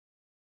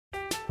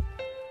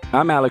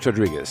I'm Alex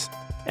Rodriguez.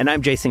 And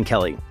I'm Jason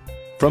Kelly.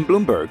 From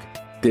Bloomberg,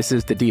 this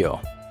is The Deal.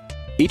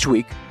 Each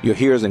week, you'll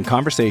hear us in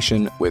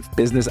conversation with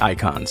business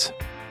icons.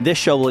 This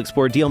show will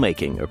explore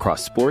deal-making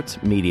across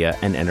sports, media,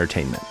 and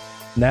entertainment.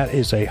 That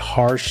is a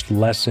harsh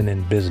lesson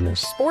in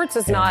business. Sports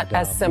is not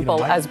as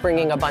simple as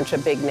bringing a bunch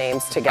of big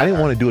names together. I didn't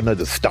want to do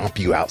another stomp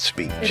you out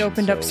speech. It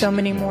opened up so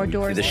many more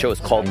doors. The show is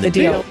called The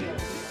Deal.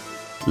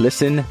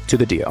 Listen to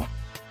The Deal.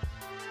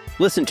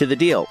 Listen to The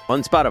Deal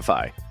on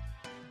Spotify.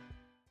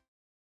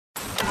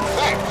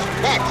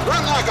 Back,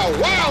 run like a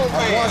wild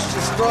man. I watched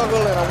you struggle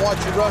and I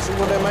watched you wrestle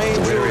with them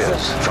angels. Here he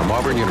is, from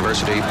Auburn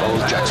University,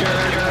 Bo Jackson.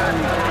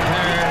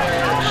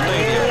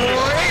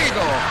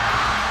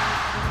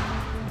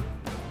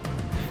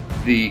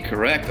 The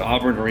correct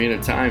Auburn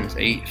Arena time is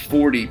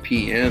 8:40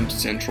 p.m.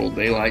 Central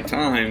Daylight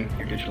Time.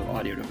 Your digital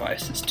audio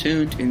device is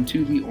tuned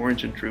into the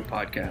Orange and True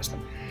podcast.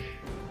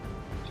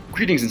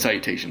 Greetings and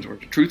salutations,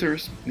 Orange and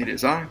Truthers. It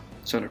is I,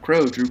 Son of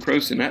Crow, Drew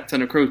Croson, at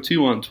Son of Crow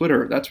 2 on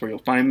Twitter. That's where you'll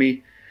find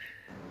me.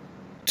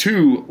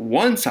 To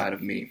one side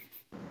of me,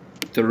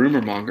 the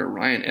rumor monger,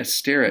 Ryan S.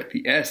 Starrett.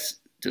 The S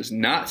does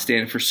not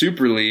stand for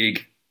Super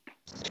League.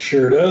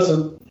 Sure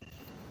doesn't.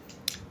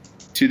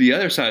 To the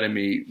other side of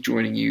me,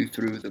 joining you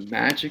through the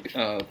magic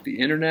of the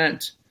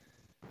internet,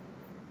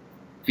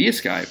 via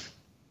Skype,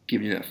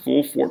 giving you that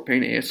full Fort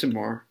Payne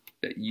ASMR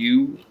that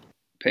you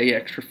pay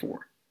extra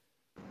for.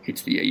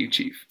 It's the AU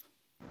Chief.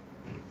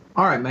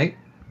 All right, mate.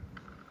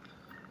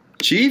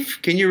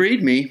 Chief, can you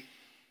read me?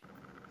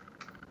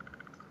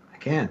 I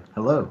can.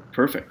 Hello.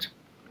 Perfect.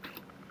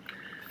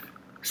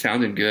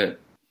 Sounding good.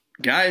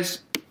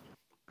 Guys,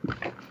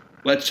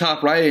 let's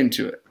hop right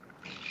into it.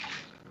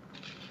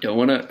 I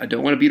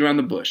don't want to beat around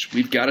the bush.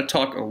 We've got to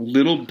talk a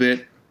little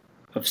bit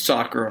of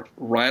soccer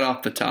right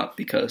off the top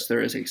because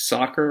there is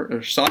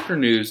soccer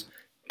news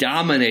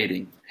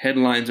dominating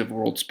headlines of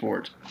world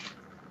sport.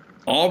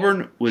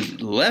 Auburn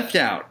was left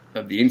out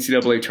of the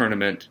NCAA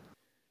tournament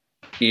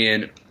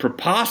in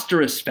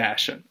preposterous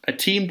fashion. A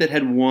team that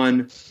had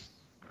won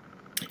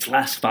its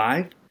last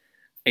 5,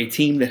 a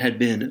team that had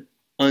been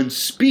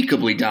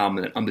unspeakably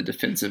dominant on the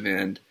defensive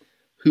end,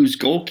 whose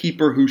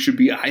goalkeeper, who should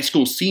be a high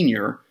school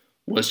senior,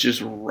 was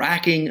just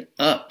racking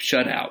up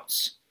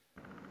shutouts.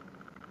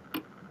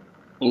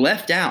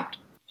 Left out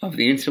of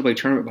the NCAA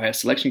tournament by a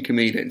selection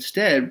committee that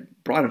instead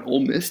brought an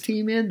Ole Miss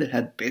team in that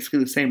had basically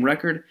the same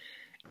record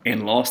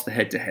and lost the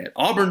head-to-head.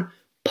 Auburn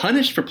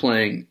punished for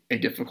playing a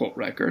difficult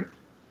record.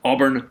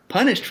 Auburn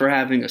punished for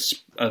having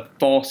a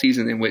fall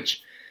season in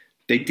which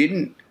they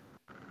didn't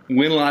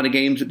win a lot of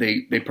games that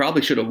they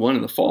probably should have won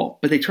in the fall,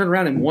 but they turned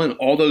around and won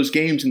all those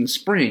games in the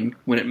spring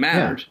when it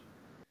mattered. Yeah.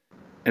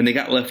 And they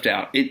got left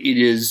out.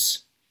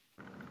 It's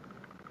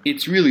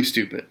really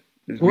stupid.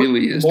 It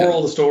really is. Moral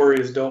of the story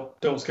is don't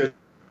schedule.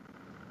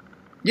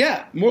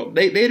 Yeah,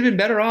 they'd have been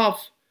better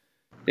off.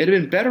 They'd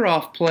have been better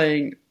off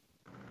playing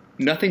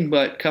nothing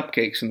but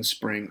cupcakes in the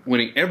spring,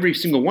 winning every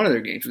single one of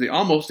their games. They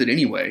almost did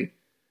anyway.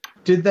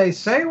 Did they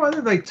say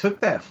whether they took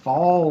that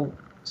fall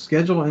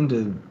schedule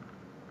into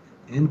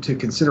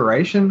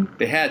consideration?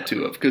 They had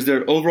to have, because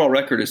their overall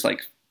record is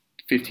like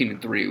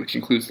 15-3, which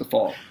includes the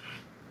fall.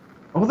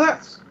 Well,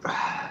 that's...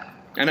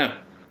 I know.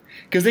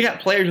 Because they got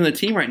players on the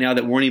team right now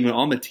that weren't even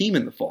on the team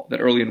in the fall, that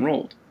early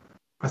enrolled.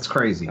 That's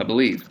crazy. I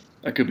believe.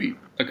 I could be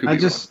wrong.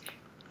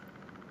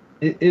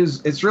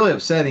 It's really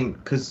upsetting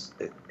because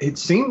it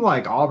seemed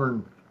like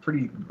Auburn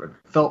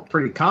felt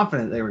pretty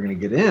confident they were going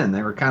to get in.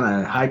 They were kind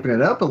of hyping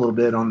it up a little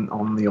bit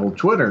on the old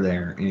Twitter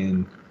there.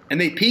 And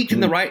they peaked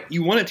in the right...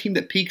 You want a team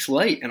that peaks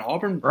late, and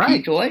Auburn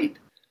peaked late.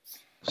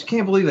 Just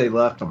can't believe they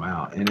left them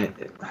out. And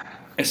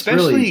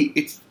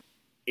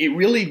it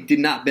really did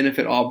not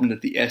benefit Auburn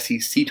that the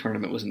SEC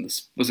tournament was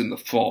in the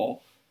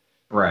fall.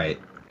 Right.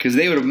 Because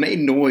they would have made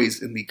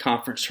noise in the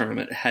conference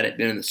tournament had it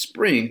been in the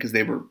spring because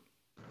they were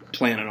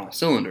playing on all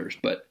cylinders.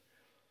 But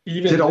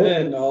even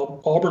then,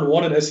 Auburn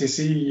won an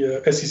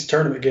SEC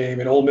tournament game,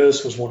 and Ole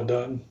Miss was one and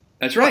done.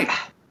 That's right.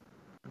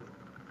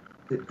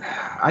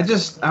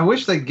 I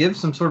wish they'd give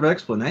some sort of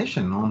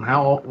explanation on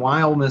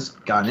why Ole Miss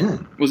got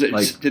in.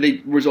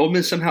 Was Ole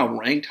Miss somehow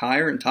ranked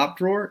higher in top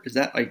drawer? Is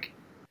that like...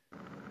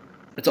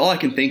 That's all I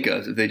can think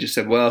of. If they just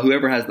said, well,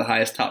 whoever has the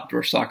highest top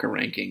drawer soccer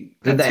ranking.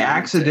 Did they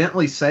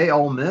accidentally say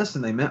Ole Miss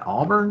and they meant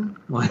Auburn?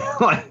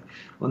 Like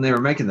when they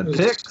were making the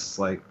picks?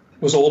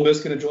 Was Ole Miss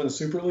going to join the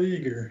Super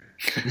League? Or?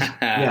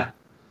 Yeah,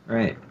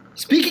 right.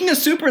 Speaking of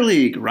Super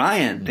League,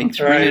 Ryan, thanks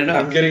for bringing it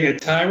up. I'm getting a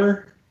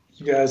timer.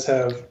 You guys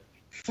have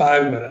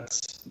 5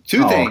 minutes.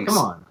 Two things. Come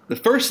on. The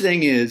first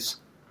thing is,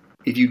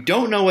 if you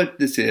don't know what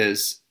this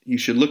is, you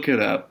should look it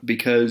up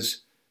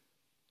because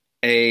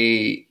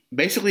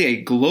basically a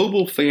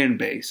global fan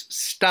base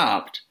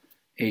stopped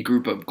a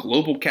group of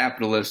global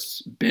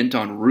capitalists bent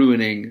on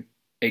ruining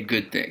a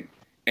good thing.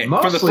 And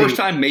for the first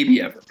time,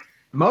 maybe ever.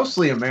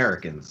 Mostly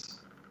Americans.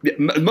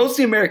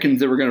 Mostly Americans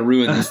that were going to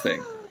ruin this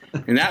thing.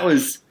 And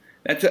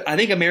I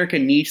think America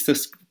needs to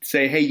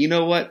say, hey, you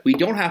know what? We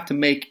don't have to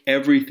make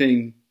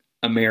everything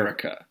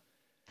America.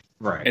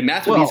 Right. And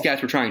that's what these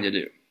guys were trying to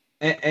do.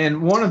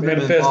 And one of them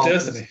manifest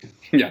destiny.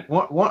 Yeah.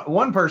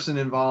 One person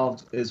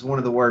involved is one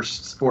of the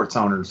worst sports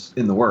owners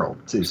in the world,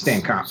 too.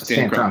 Stan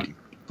Kroenke.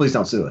 Please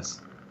don't sue us.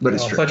 But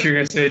it's true. I thought you were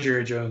going to say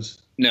Jerry Jones.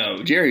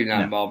 No, Jerry's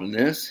not involved in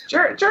this.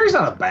 Jerry's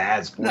not a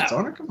bad sports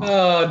owner. Come on.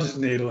 Oh, just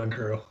needle and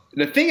curl.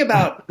 The thing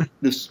about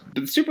the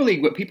Super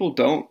League, what people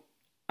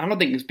I don't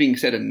think it's being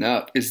said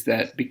enough, is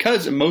that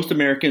because most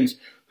Americans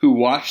who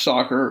watch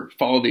soccer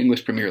follow the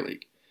English Premier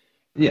League.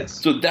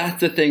 Yes. So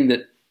that's the thing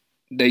that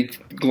they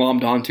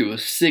glommed onto,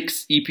 is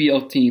 6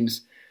 EPL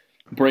teams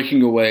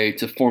breaking away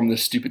to form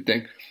this stupid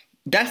thing.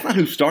 That's not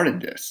who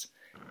started this.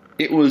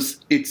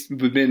 It's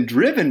been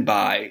driven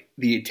by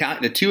the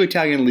 2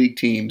 Italian league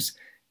teams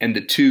and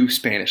the 2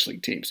 Spanish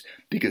league teams,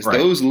 because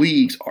those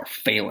leagues are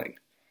failing.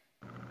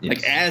 Yes.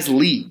 Like as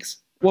leagues.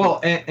 Well,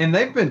 and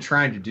they've been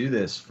trying to do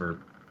this for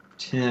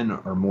 10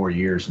 or more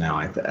years now.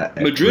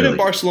 Madrid and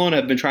Barcelona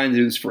have been trying to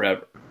do this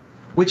forever.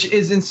 Which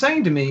is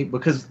insane to me,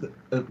 because the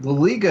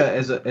Liga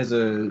as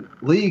a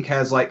league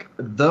has like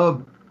the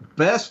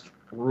best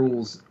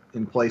rules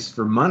in place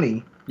for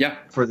money. Yeah.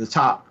 For the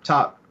top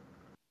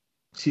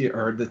tier,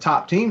 or the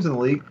top teams in the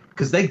league,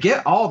 because they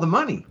get all the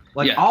money,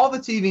 all the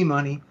TV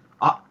money,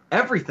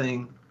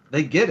 everything,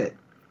 they get it,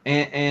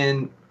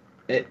 and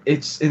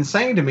it's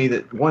insane to me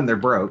that 1, they're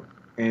broke,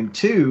 and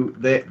 2,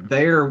 they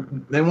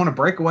want to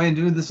break away and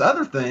do this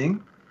other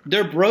thing.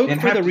 They're broke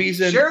for the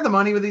reason share the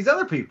money with these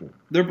other people.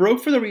 They're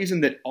broke for the reason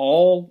that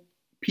all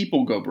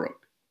people go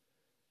broke.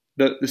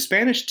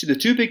 The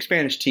 2 big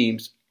Spanish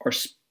teams are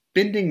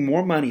spending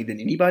more money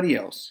than anybody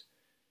else,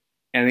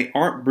 and they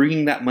aren't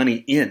bringing that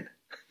money in.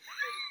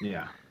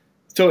 Yeah.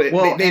 So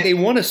they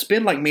want to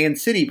spend like Man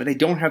City, but they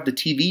don't have the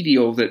TV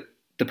deal that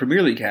the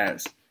Premier League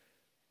has.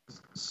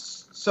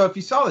 So if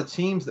you saw the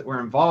teams that were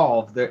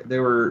involved,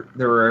 there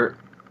were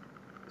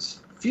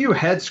few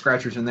head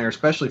scratchers in there,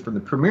 especially from the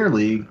Premier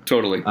League.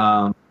 Totally.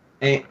 But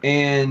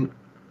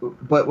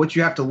what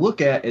you have to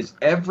look at is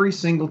every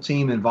single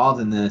team involved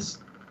in this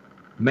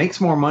makes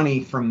more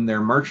money from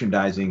their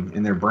merchandising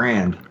and their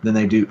brand than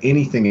they do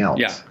anything else.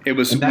 Yeah, it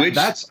was.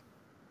 That's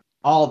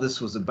all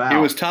this was about. It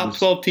was top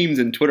 12 teams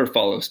in Twitter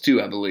follows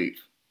too, I believe.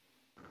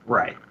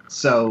 Right.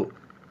 So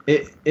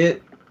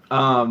it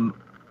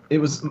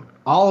was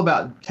all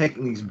about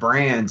taking these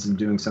brands and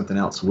doing something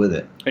else with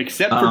it.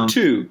 Except for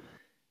 2.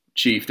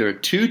 Chief, there are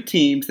 2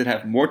 teams that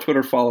have more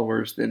Twitter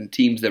followers than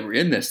teams that were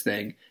in this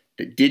thing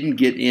that didn't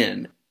get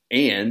in,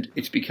 and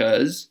it's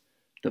because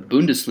the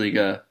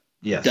Bundesliga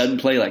doesn't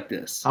play like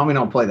this. We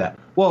don't play that.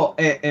 Well,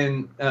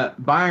 and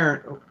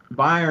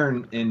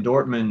Bayern and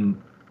Dortmund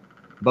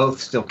both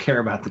still care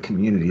about the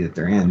community that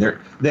they're in. They're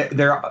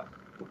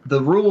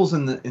the rules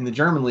in the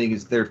German league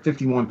is they're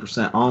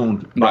 51%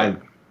 owned by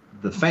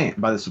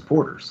the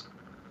supporters.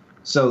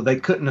 So they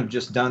couldn't have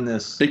just done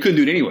this. They couldn't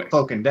do it anyway.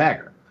 Cloak and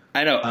dagger.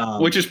 I know,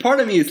 which is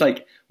part of me is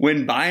like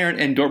when Bayern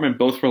and Dortmund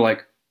both were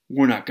like,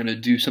 we're not going to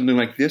do something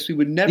like this. We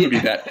would never do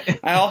that.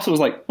 I also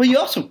was like, well, you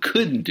also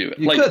couldn't do it.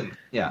 You couldn't.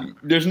 Yeah.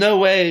 There's no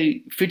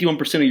way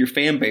 51% of your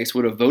fan base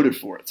would have voted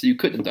for it, so you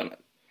couldn't have done it.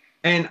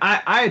 And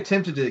I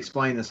attempted to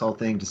explain this whole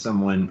thing to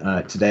someone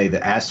today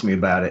that asked me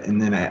about it, and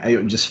then I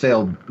just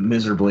failed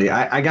miserably.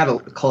 I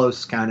got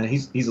close, kind of.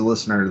 He's a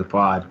listener to the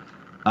pod.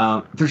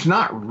 There's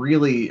not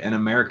really an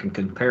American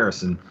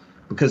comparison,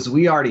 because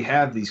we already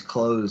have these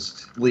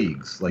closed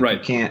leagues. Like you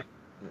can't.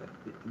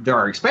 There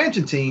are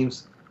expansion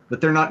teams,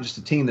 but they're not just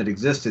a team that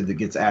existed that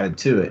gets added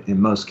to it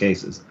in most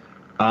cases.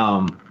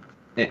 Honestly,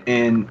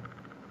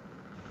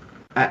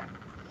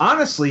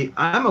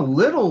 I'm a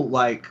little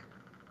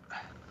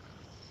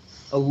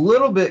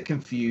bit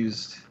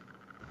confused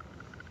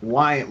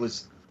why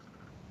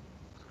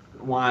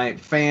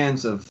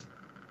fans of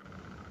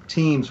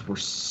teams were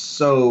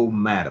so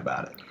mad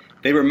about it.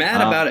 They were mad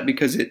about it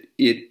because it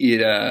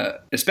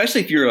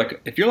especially if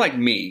you're like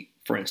me,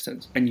 for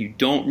instance, and you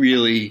don't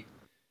really.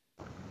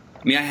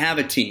 I mean, I have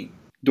a team,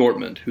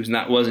 Dortmund,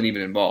 wasn't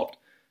even involved.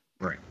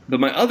 Right.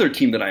 But my other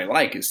team that I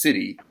like is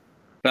City,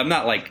 but I'm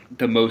not like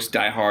the most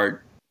diehard.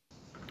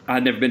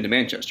 I've never been to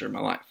Manchester in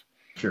my life.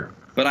 Sure.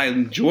 But I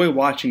enjoy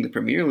watching the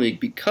Premier League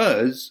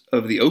because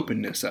of the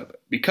openness of it.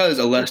 Because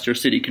a Leicester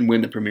City can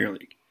win the Premier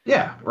League.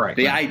 Yeah, right.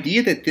 The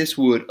idea that this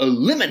would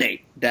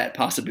eliminate that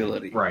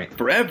possibility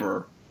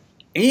forever,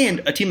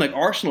 and a team like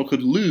Arsenal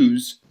could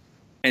lose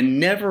and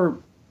never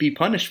be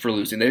punished for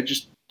losing. They're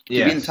just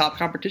be in the top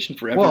competition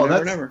forever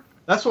and ever.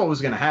 That's what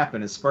was going to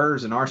happen. Is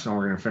Spurs and Arsenal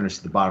were going to finish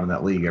at the bottom of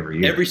that league every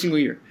year. Every single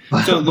year.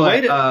 So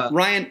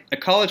Ryan, a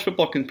college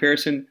football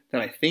comparison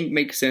that I think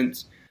makes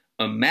sense.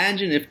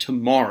 Imagine if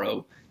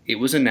tomorrow it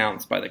was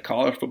announced by the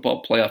College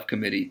Football Playoff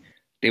Committee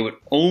they would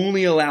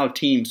only allow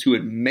teams who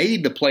had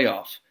made the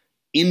playoff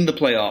in the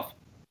playoff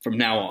from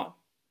now on.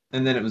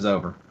 And then it was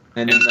over.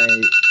 And then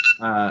they...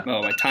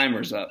 my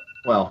timer's up.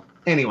 Well,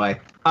 anyway.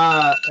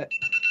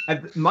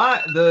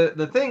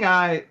 The thing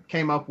I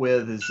came up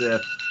with is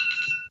if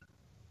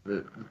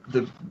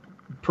the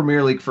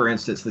Premier League, for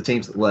instance, the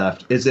teams that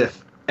left, is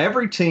if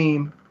every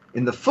team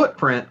in the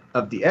footprint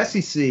of the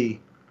SEC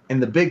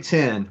and the Big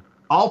Ten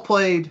all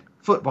played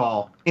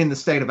football in the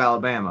state of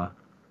Alabama,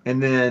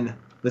 and then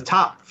the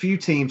top few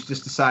teams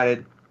just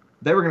decided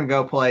they were going to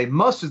go play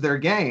most of their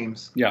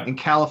games in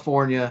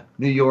California,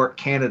 New York,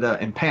 Canada,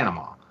 and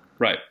Panama.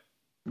 Right.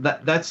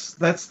 That's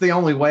the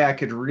only way I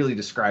could really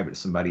describe it to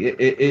somebody.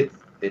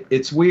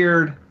 It's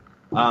weird.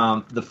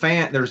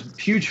 There's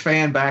huge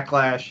fan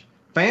backlash.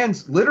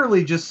 Fans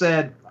literally just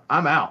said,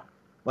 "I'm out."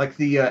 Like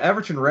the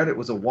Everton Reddit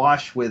was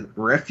awash with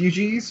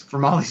refugees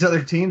from all these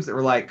other teams that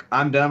were like,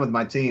 "I'm done with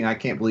my team. I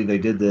can't believe they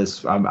did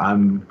this. I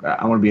want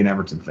to be an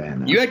Everton fan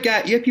now." You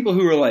had people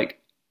who were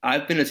like,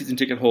 "I've been a season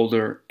ticket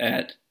holder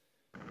at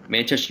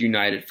Manchester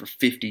United for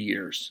 50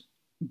 years,"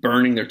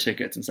 burning their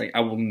tickets and saying, "I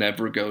will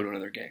never go to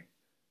another game."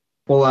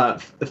 Well,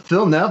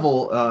 Phil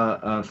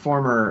Neville,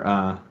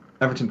 former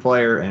Everton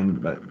player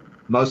and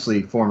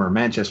mostly former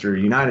Manchester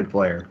United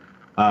player,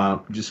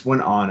 just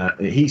went on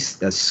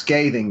a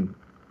scathing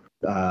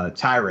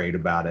tirade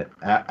about it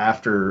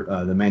after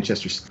the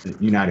Manchester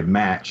United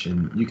match,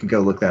 and you can go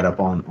look that up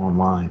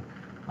online.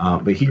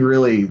 But he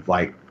really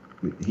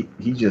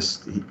he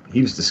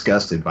was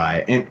disgusted by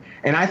it,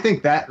 and I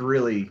think that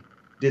really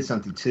did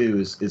something too.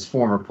 Is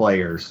former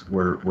players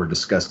were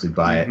disgusted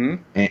by it,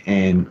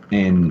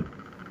 and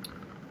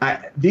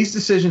these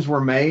decisions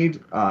were made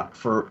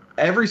for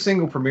every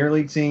single Premier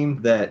League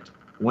team that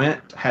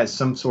went has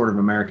some sort of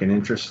American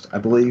interest, I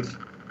believe.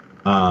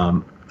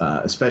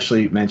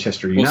 Especially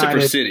Manchester United. Well,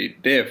 except for City,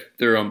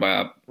 they're owned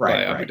by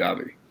Abu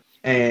Dhabi,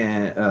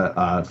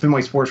 and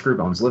Fenway Sports Group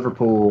owns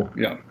Liverpool.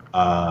 Yeah,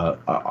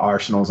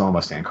 Arsenal's owned by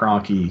Stan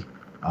Kroenke.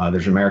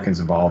 There's Americans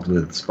involved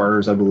with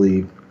Spurs, I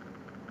believe,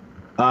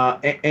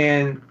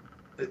 and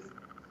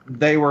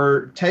they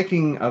were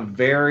taking a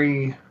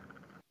very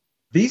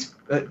these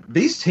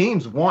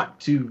teams want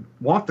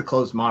the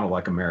closed model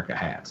like America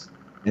has,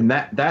 and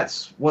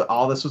that's what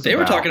all this was. They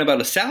were talking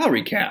about a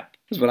salary cap.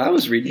 Is what I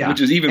was reading, which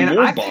is even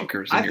more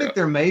bonkers. I think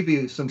there may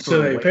be some sort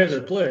so of they pay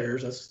their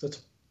players. That's a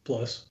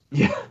plus.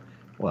 Yeah.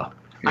 Well,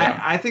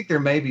 I think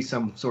there may be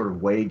some sort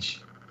of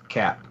wage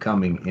cap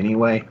coming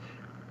anyway.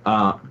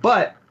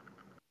 But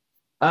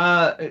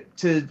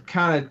to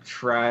kind of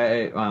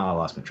try, I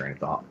lost my train of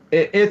thought.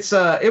 It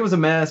was a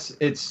mess.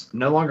 It's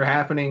no longer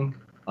happening.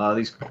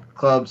 These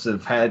clubs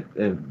have had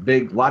a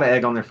lot of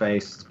egg on their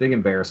face. It's a big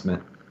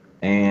embarrassment,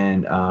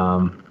 and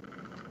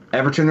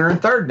Everton are in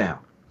third now.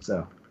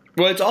 So.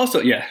 Well, it's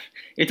also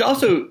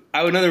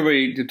another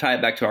way to tie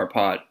it back to our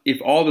pod.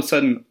 If all of a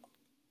sudden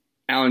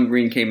Alan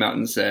Green came out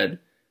and said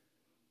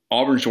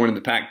Auburn's joining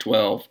the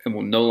Pac-12 and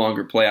will no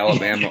longer play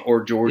Alabama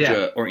or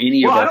Georgia or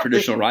any of our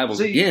traditional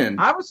rivals again.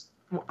 I was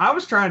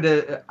going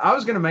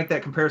to make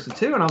that comparison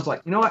too, and I was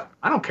like, you know what?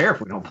 I don't care if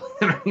we don't play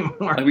them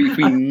anymore. I mean, if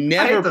we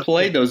never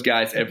play those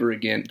guys ever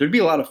again, there'd be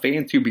a lot of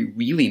fans who'd be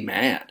really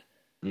mad.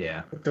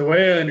 Yeah. The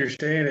way I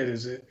understand it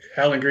is that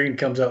Alan Green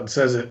comes out and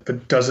says it,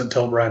 but doesn't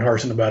tell Brian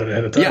Harsin about it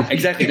ahead of time. Yeah,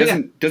 exactly.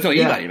 Doesn't tell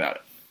anybody about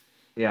it.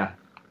 Yeah.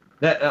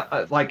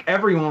 That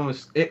everyone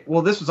was.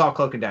 This was all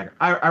cloak and dagger.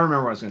 I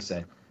remember what I was going to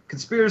say.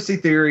 Conspiracy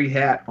theory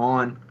hat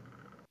on.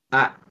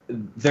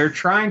 They're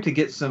trying to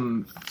get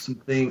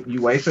something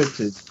UEFA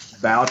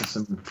to bow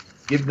to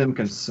give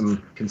them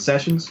some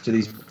concessions to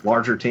these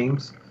larger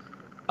teams,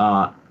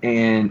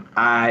 and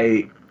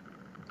I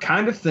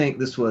kind of think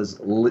this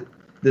was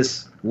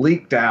this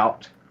leaked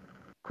out,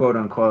 quote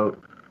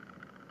unquote,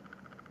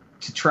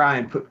 to try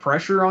and put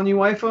pressure on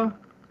UEFA.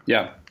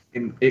 Yeah.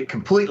 And it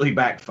completely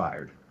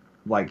backfired.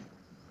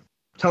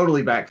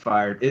 Totally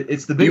backfired.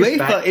 It's the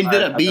biggest UEFA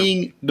ended up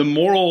being the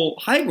moral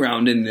high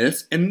ground in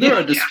this, and they're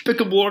a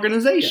despicable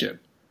organization.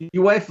 Yeah.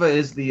 UEFA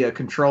is the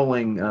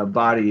controlling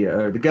body,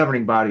 the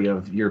governing body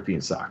of European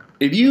soccer.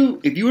 If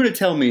you were to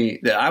tell me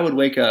that I would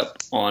wake up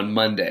on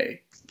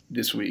Monday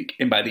this week,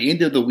 and by the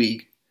end of the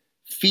week,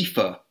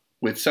 FIFA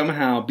would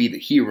somehow be the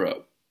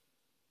hero,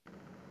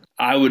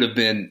 I would have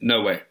been,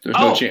 no way. There's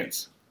no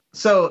chance.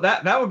 So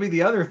that would be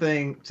the other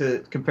thing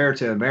to compare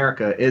to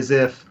America is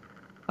if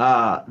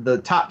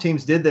the top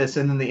teams did this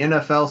and then the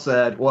NFL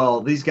said,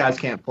 well, these guys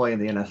can't play in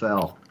the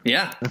NFL.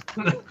 Yeah.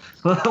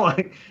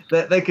 Like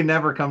that they can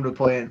never come to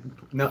play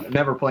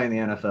never play in the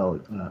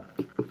NFL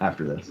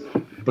after this.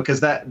 Because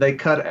they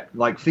cut,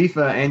 like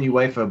FIFA and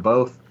UEFA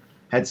both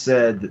had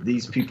said that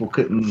these people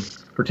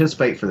couldn't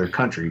participate for their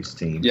country's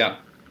team. Yeah.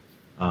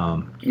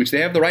 Which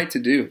they have the right to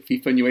do.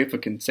 FIFA and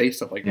UEFA can say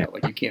stuff like that,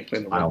 like you can't play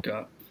in the World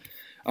Cup.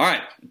 All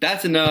right,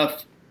 that's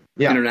enough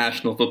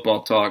international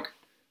football talk.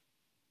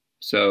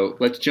 So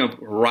let's jump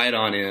right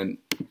on in.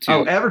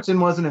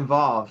 Everton wasn't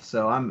involved,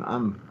 so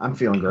I'm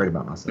feeling great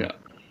about myself.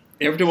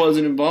 Yeah, Everton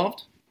wasn't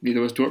involved. Neither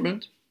was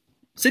Dortmund.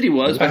 City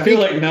was. I feel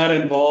like not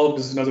involved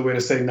is another way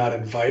to say not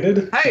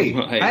invited. Hey,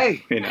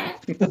 you know.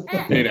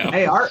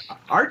 Hey,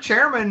 our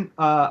chairman,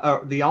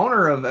 the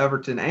owner of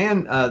Everton,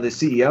 and the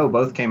CEO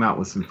both came out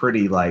with some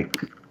pretty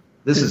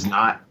this is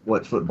not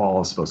what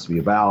football is supposed to be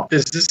about.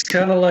 Is this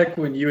kind of like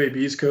when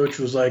UAB's coach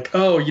was like,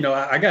 "Oh,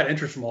 I got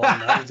interest from all of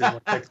them. I just didn't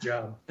want to take the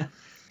job."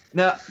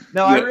 No,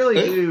 I really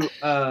do.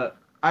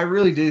 I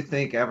really do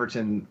think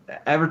Everton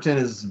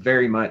is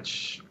very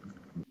much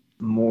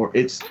more.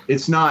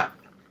 It's not.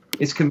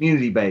 It's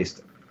community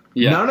based.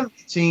 Yeah. None of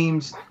the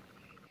teams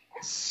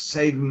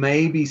say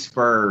maybe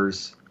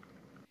Spurs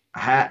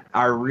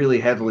are really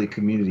heavily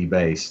community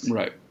based.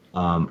 Right.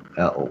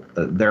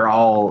 They're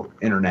all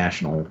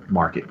international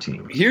market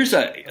teams.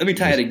 Let me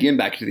tie it again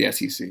back to the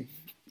SEC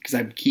because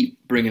I keep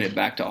bringing it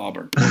back to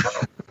Auburn.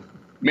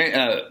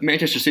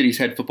 Manchester City's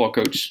head football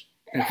coach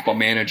and football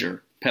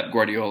manager, Pep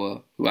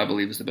Guardiola, who I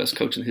believe is the best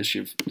coach in the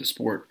history of the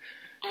sport,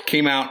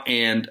 came out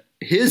and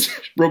his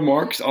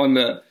remarks on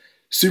the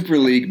Super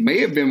League may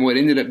have been what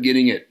ended up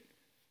getting it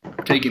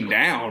taken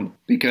down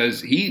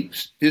because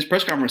his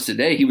press conference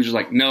today, he was just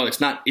like, no, it's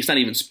not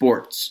even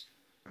sports.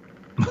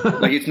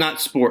 Like, it's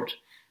not sport.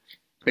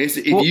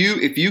 Basically,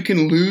 if you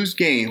can lose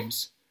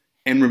games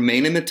and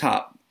remain in the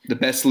top, the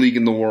best league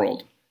in the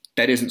world,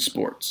 that isn't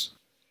sports.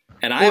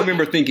 And I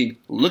remember thinking,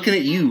 looking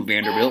at you,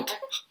 Vanderbilt,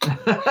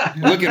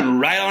 looking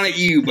right on at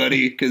you,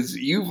 buddy, because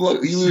you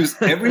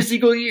lose every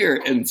single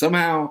year, and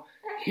somehow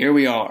here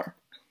we are.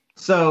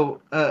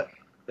 So,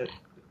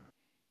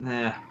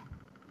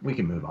 we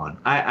can move on.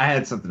 I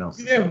had something else.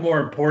 You have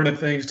more important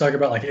things to talk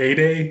about, like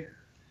A-Day.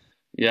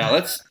 Yeah,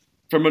 let's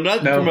from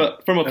a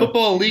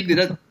football league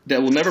that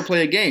will never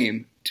play a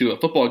game to a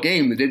football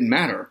game that didn't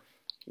matter.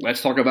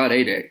 Let's talk about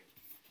A-Day.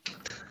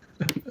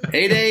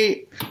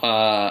 A-Day,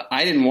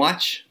 I didn't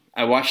watch.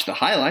 I watched the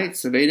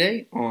highlights of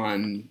A-Day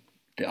on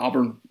the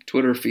Auburn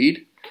Twitter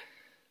feed.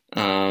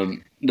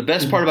 The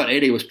best part about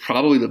A-Day was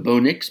probably the Bo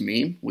Nix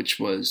meme, which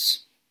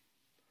was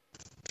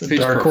the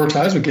dark horse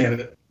Heisman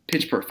candidate.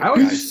 Pitch perfect,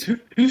 guys.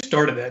 Who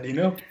started that? Do you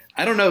know?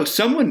 I don't know.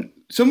 Someone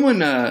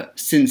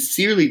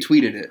sincerely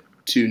tweeted it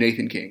to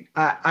Nathan King.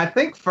 I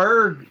think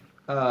Ferg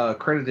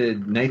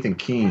credited Nathan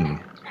King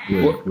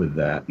with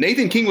that.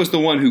 Nathan King was the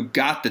one who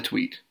got the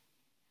tweet.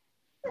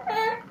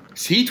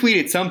 He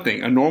tweeted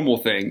something, a normal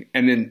thing,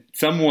 and then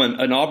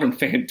an Auburn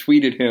fan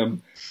tweeted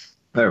him.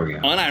 There we go.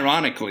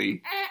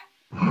 Unironically,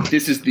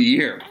 this is the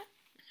year,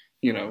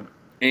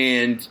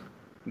 and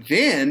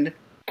then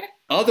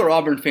other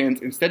Auburn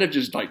fans, instead of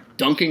just like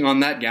dunking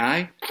on that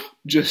guy,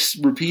 just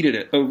repeated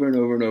it over and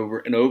over and over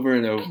and over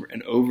and over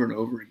and over and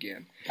over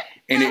again.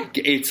 And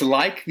it's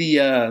like the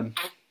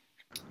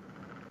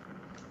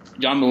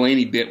John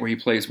Mulaney bit where he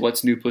plays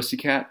What's New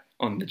Pussycat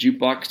on the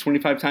jukebox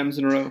 25 times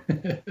in a row,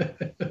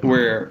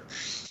 where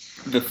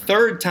the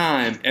third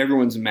time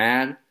everyone's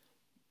mad,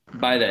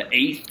 by the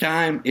eighth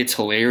time it's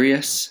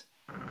hilarious,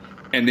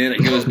 and then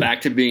it goes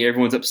back to being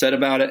everyone's upset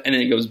about it, and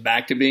then it goes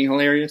back to being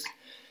hilarious.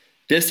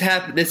 This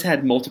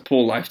had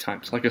multiple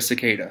lifetimes, like a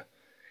cicada.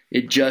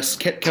 It just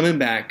kept coming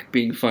back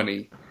being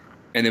funny,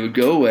 and it would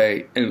go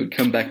away, and it would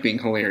come back being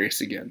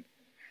hilarious again.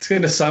 It's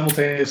going to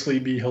simultaneously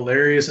be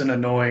hilarious and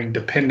annoying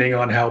depending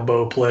on how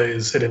Bo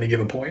plays at any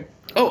given point.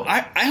 Oh,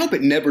 I hope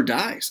it never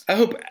dies. I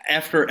hope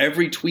after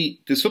every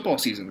tweet this football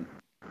season,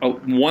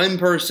 one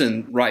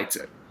person writes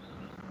it.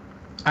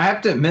 I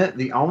have to admit,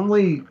 the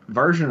only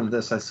version of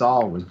this I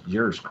saw was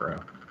yours, Crow.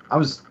 I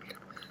was,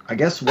 I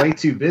guess, way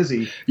too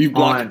busy. You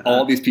blocked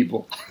all these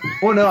people.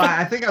 Well, no,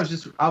 I think I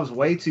was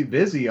way too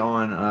busy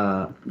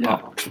on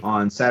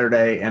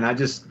Saturday, and I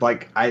just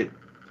I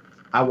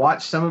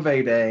watched some of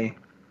A-Day.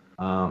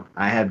 I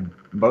had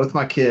both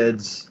my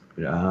kids,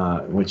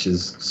 which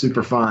is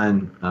super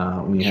fun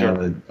when you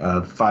have a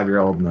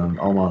 5-year-old and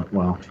almost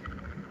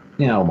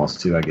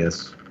 2, I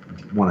guess,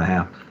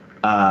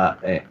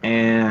 1.5.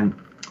 And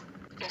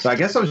so I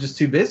guess I was just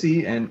too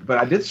busy, but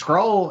I did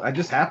scroll. I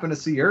just happened to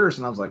see yours,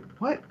 and I was like,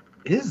 "What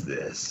is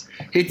this?"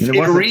 It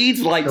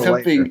reads like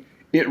something. Later.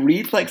 It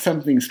reads like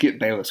something Skip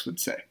Bayless would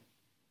say.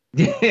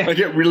 Yeah, like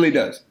it really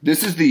does.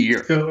 This is the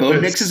year. Bo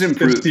Nix has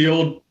improved. The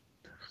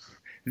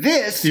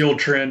old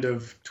trend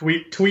of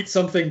tweet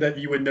something that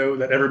you would know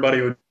that everybody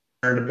would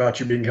learn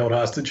about you being held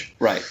hostage.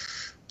 Right.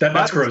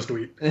 That's Crow's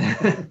tweet.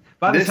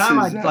 By the time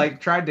I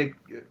tried to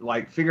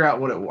figure out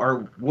what it,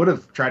 or would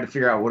have tried to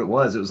figure out what it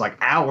was like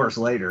hours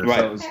later. Right.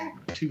 So it was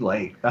too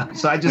late.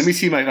 So I just let me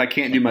see if I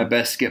can't do my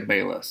best Skip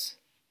Bayless.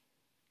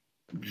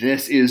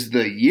 This is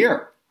the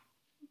year.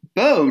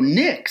 Bo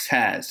Nix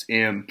has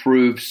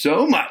improved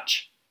so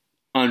much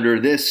under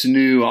this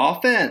new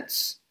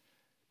offense.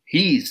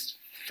 He's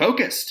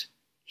focused.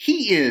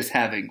 He is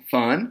having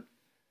fun.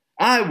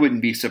 I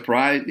wouldn't be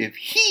surprised if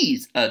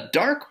he's a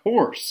dark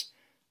horse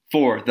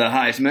for the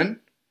Heisman.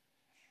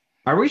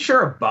 Are we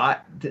sure a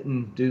bot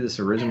didn't do this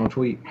original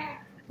tweet?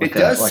 It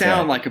does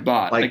sound like a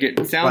bot. Like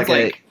it sounds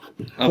like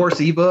a horse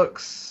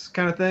ebooks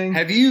kind of thing.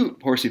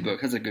 Horse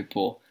ebook? That's a good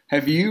pull.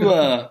 Have you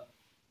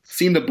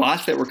seen the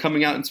bots that were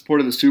coming out in support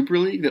of the Super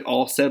League that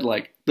all said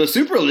the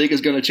Super League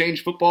is going to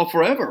change football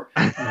forever?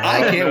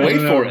 I can't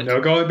wait for it.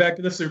 No, going back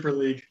to the Super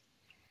League.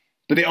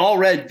 But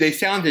they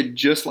sounded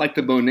just like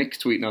the Bo Nix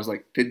tweet, and I was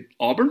like, did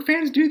Auburn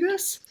fans do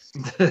this?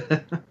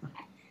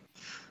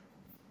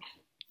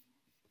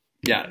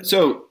 Yeah,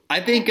 so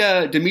I think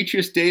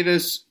Demetrius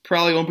Davis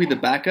probably won't be the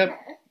backup.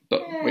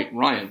 But wait,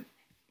 Ryan,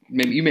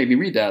 maybe you made me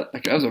read that.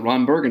 That was a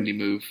Ron Burgundy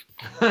move.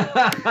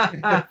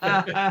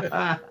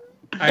 I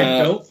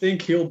don't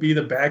think he'll be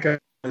the backup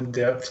on the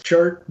depth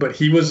chart, but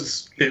he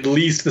was at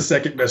least the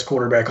second best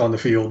quarterback on the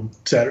field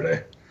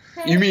Saturday.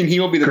 You mean he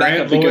won't be the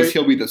backup because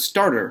he'll be the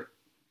starter?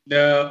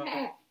 No,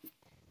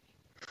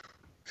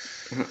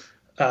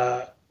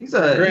 He's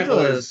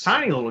a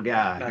tiny little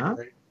guy,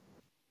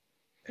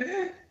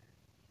 huh?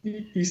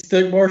 He's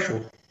Doug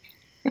Marshall.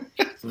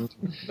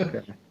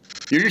 Okay.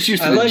 You're just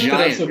used to I the like that I'm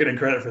giant. still getting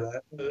credit for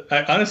that.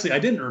 I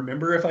didn't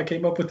remember if I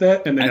came up with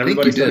that, and then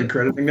everybody started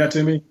crediting that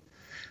to me.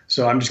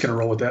 So I'm just going to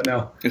roll with that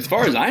now. As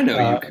far as I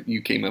know,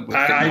 you came up with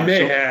Doug I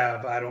may Marshall.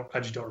 have. I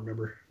just don't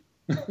remember.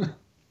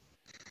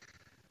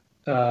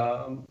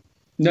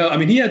 No, I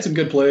mean, he had some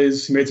good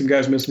plays. He made some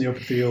guys miss in the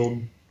open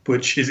field,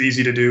 which is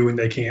easy to do when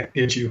they can't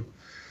hit you.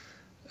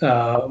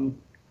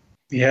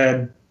 He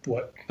had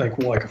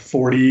like a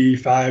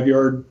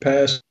 45-yard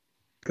pass.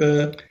 He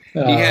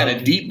had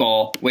a deep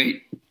ball.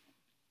 Wait,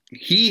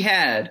 he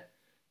had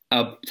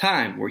a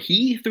time where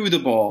he threw the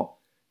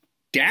ball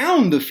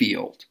down the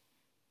field,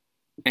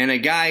 and a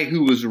guy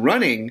who was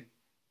running,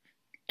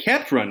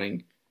 kept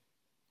running,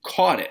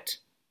 caught it.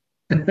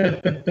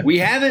 We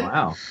haven't.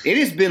 Wow. It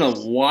has been a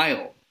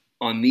while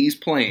on these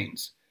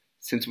plains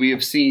since we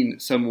have seen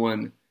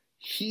someone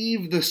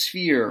heave the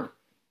sphere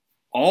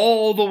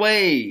all the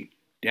way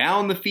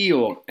down the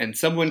field and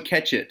someone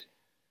catch it.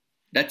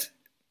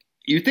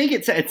 You think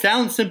it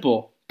sounds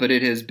simple, but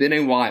it has been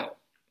a while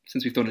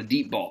since we've thrown a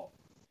deep ball.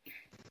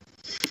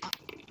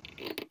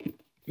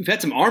 We've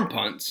had some arm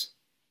punts,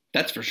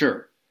 that's for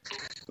sure.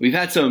 We've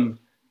had some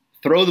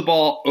throw the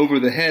ball over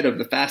the head of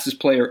the fastest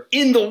player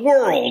in the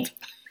world.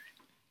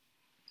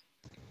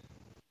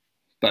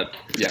 But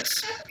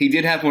yes, he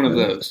did have one of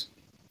those.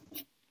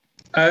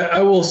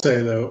 I will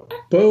say, though,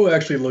 Bo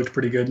actually looked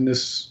pretty good in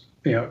this.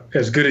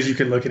 As good as you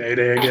can look in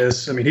 8A, I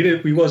guess. I mean,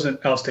 he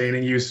wasn't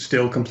outstanding. He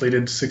still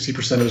completed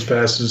 60% of his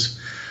passes,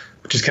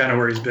 which is kind of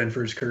where he's been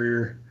for his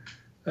career.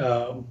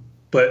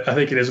 But I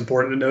think it is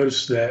important to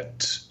notice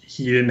that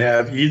he didn't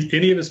have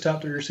any of his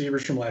top 3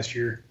 receivers from last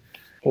year,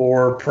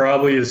 or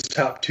probably his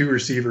top 2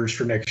 receivers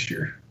for next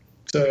year.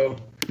 So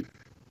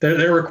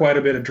there were quite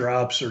a bit of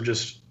drops or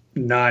just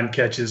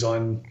non-catches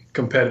on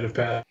competitive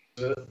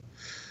passes.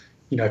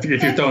 If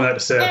you're throwing that to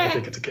Seth, I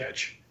think it's a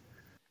catch.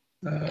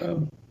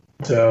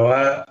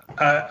 So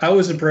I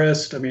was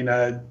impressed. I mean,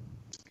 I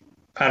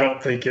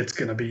don't think it's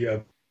going to be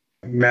a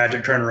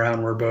magic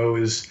turnaround where Bo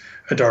is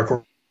a dark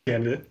horse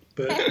candidate,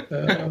 but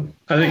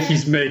I think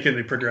he's making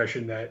the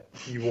progression that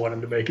you want him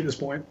to make at this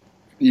point.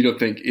 You don't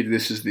think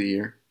this is the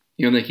year?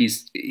 You don't think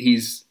he's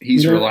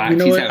relaxed? You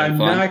know he's what? having I'm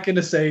fun? not going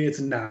to say it's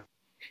not,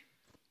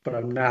 but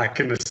I'm not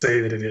going to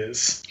say that it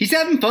is. He's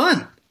having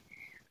fun.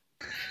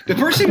 The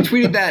person who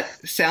tweeted that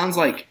sounds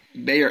like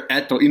they are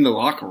in the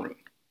locker room.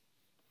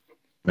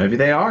 Maybe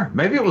they are.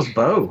 Maybe it was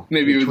Bo.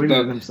 Maybe it was tweeted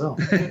Bo it himself.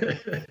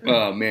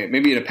 Oh man,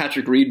 maybe in a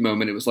Patrick Reed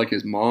moment, it was like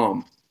his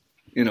mom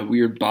in a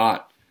weird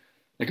bot,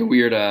 like a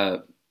weird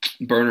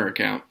burner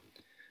account.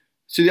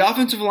 So the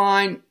offensive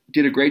line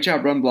did a great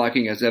job run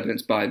blocking, as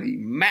evidenced by the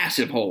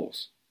massive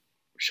holes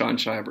Sean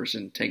Shivers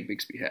and Tank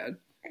Bixby had.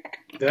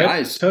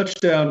 That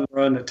touchdown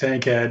run that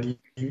Tank had,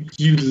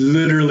 you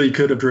literally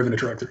could have driven a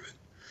truck through it.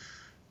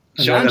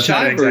 Sean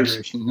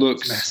Shivers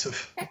looks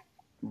massive,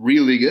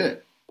 really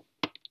good.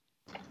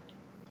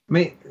 I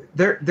mean,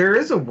 there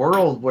is a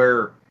world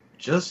where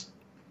just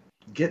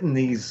getting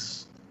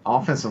these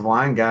offensive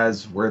line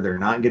guys where they're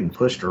not getting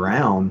pushed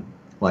around,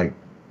 like,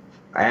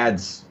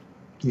 adds,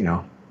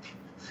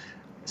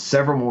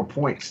 several more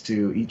points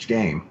to each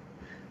game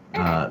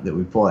that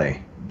we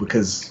play.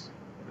 Because,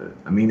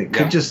 I mean, it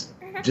could just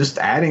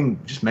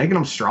making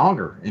them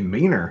stronger and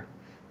meaner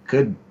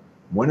could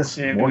win us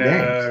more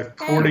games.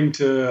 According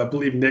to, I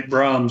believe, Nick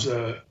Brahms,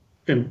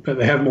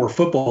 they have more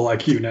football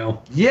IQ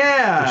now.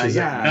 Yeah, which is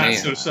yeah. a not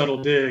so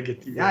subtle dig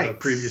at the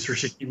previous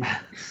regime.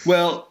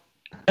 Well,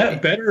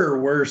 better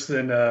or worse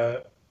than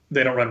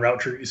they don't run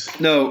route trees?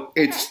 No,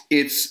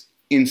 it's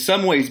in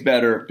some ways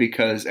better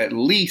because at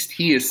least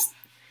he is.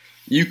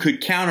 You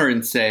could counter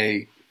and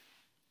say,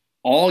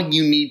 all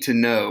you need to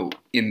know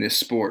in this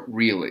sport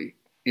really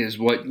is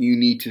what you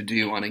need to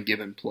do on a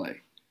given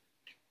play.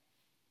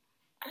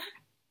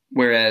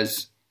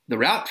 Whereas the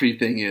route tree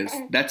thing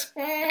that's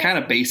kind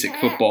of basic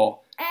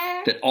football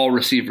that all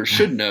receivers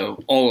should know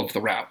all of the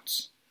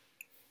routes.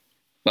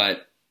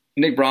 But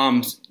Nick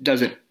Brahms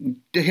doesn't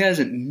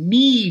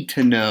need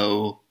to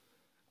know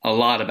a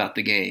lot about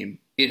the game.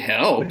 It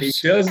helps. But he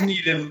does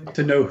need him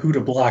to know who to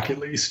block at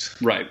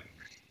least. Right.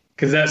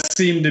 Because that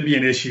seemed to be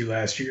an issue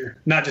last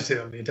year. Not just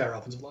him, the entire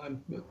offensive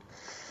line. But.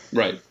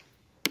 Right.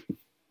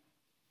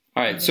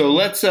 All right, so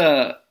let's we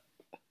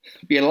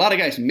had a lot of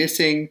guys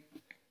missing.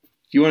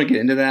 Do you want to get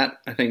into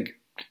that? I think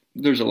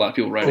there's a lot of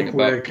people writing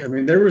about. I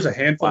mean, there was a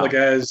handful of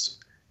guys.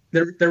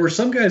 There were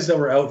some guys that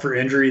were out for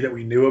injury that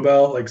we knew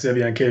about, like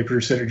Zevion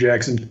Capers, Cedric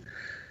Jackson.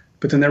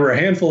 But then there were a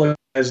handful of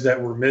guys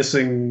that were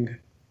missing.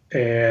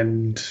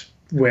 And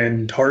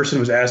when Harsin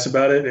was asked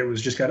about it, it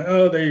was just kind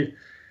of,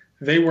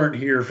 they weren't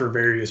here for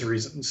various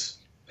reasons.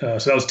 So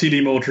that was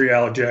T.D. Moultrie,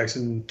 Alec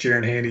Jackson,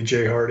 Jaron Handy,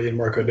 Jay Hardy, and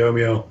Marco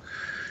Domio.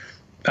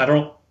 I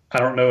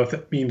don't know if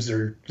that means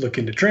they're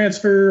looking to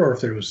transfer or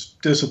if there was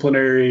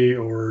disciplinary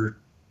or,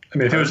 I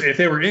mean, if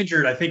they were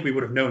injured, I think we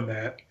would have known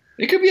that.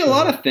 It could be a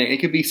lot of things. It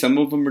could be some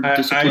of them are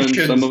disciplined,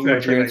 some of them are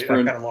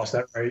transferred. I kind of lost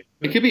that right.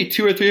 It could be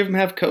 2 or 3 of them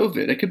have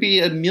COVID. It could be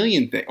a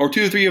million things. Or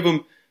 2 or 3 of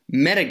them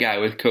met a guy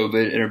with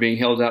COVID and are being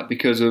held out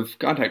because of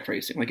contact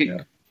tracing. Like,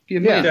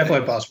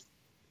 definitely possible.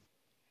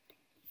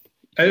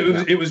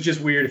 It was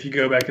just weird if you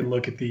go back and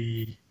look at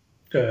the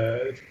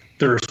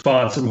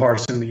response from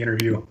Harsin in the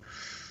interview.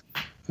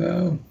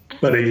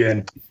 But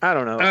again, I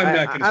don't know.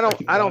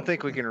 I don't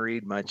think we can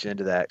read much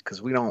into that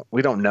because we don't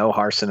know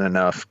Harsin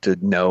enough to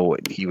know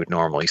what he would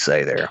normally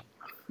say there.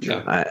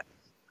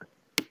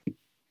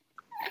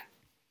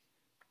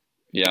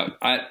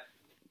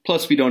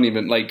 Plus, we don't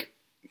even like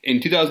in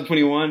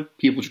 2021.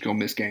 People just gonna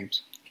miss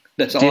games.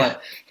 That's all.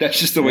 That's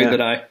just the way that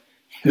I.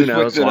 Who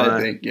knows? I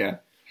think. Yeah.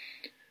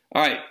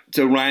 All right.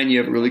 So Ryan, you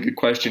have a really good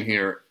question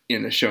here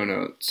in the show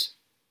notes.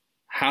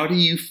 How do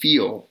you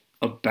feel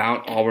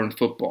about Auburn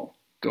football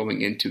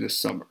going into the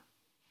summer?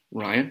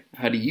 Ryan,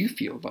 how do you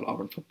feel about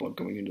Auburn football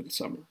going into the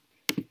summer?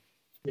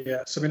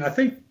 Yeah, so I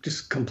think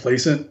just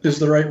complacent is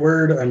the right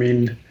word. I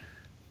mean,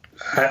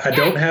 I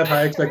don't have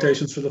high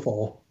expectations for the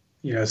fall.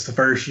 It's the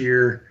first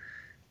year.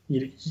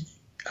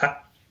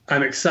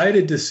 I'm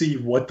excited to see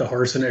what the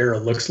Harsin era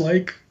looks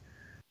like,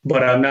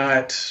 but I'm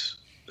not.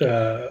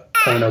 I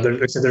don't know.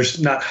 There's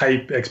not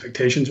hype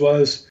expectations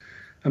was.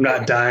 I'm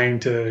not dying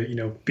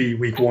to be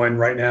week 1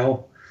 right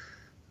now,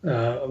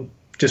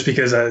 just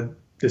because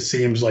this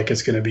seems like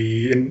it's going to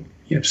be in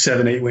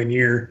 7-8 win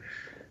year.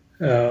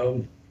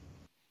 So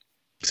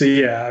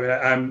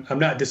yeah, I'm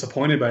not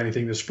disappointed by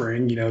anything this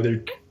spring. You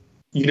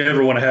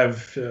never want to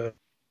have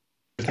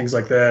things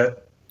like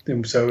that,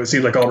 and so it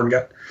seems like Auburn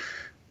got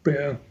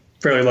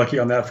fairly lucky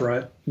on that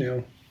front.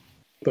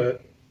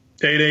 But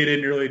 8-8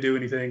 didn't really do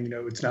anything.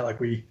 It's not like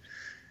we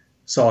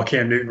saw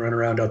Cam Newton run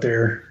around out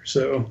there.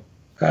 So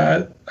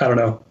I don't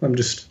know. I'm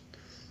just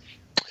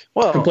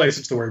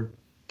complacent's the word.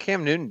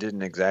 Cam Newton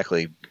didn't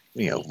exactly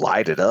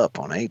light it up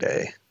on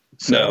A-Day.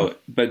 So. No,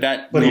 but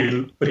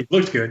he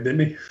looked good, didn't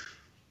he?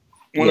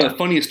 One of the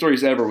funniest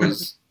stories ever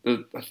was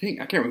I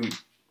can't remember. It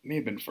may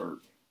have been Ferg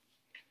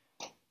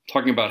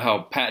talking about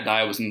how Pat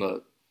Dye was in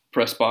the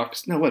press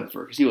box. No, it wasn't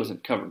Ferg because he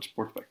wasn't covering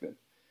sports back then.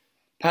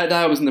 Pat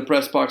Dye was in the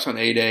press box on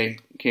A-Day,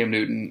 Cam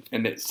Newton,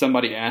 and that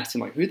somebody asked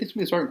him, like, who do you think's going to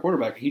be the starting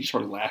quarterback? And he just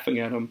started laughing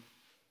at him.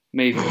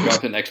 Maybe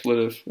dropped an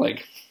expletive,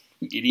 like,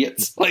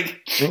 idiots. Like,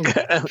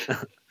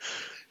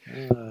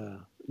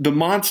 the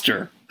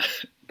monster.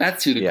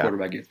 That's who the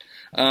quarterback is.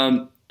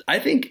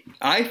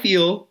 I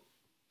feel,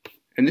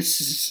 and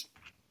this is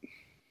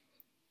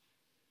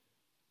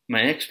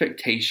my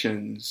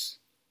expectations.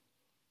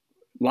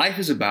 Life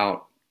is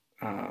about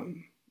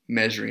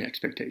measuring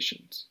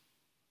expectations.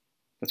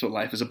 That's what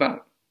life is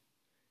about.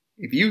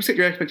 If you set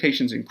your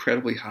expectations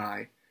incredibly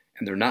high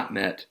and they're not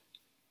met,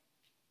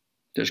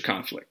 there's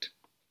conflict.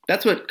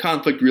 That's what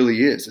conflict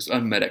really is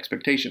unmet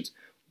expectations.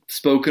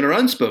 Spoken or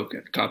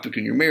unspoken. Conflict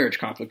in your marriage,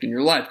 conflict in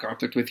your life,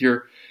 conflict with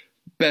your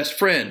best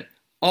friend.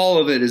 All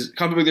of it is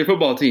conflict with your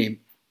football team.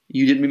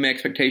 You didn't meet my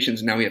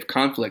expectations, and now we have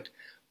conflict.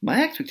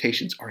 My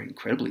expectations are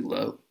incredibly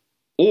low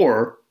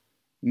or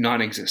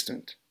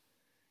non-existent.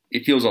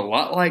 It feels a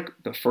lot like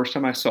the first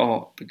time I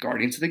saw the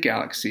Guardians of the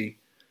Galaxy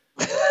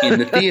in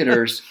the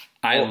theaters.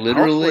 I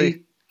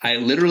literally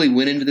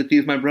went into the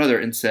theater with my brother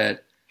and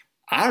said,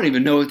 I don't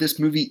even know what this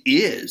movie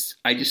is.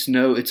 I just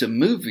know it's a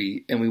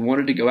movie, and we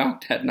wanted to go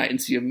out that night and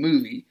see a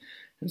movie.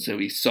 And so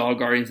we saw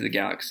Guardians of the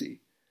Galaxy.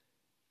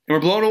 And we're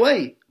blown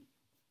away.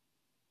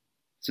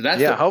 So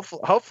that's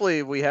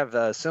hopefully we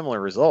have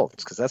similar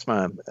results because that's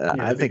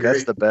I think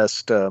that's the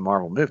best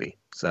Marvel movie.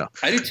 So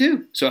I do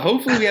too. So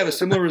hopefully we have a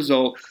similar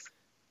result.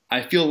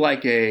 I feel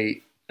like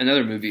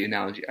another movie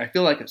analogy. I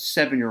feel like a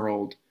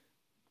 7-year-old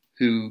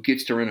who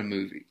gets to rent a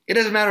movie. It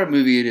doesn't matter what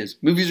movie it is.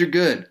 Movies are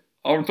good.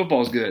 Auburn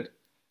football is good.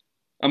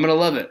 I'm going to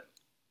love it.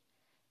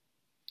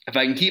 If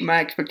I can keep my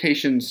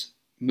expectations,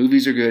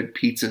 movies are good,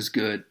 pizza's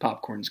good,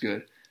 popcorn's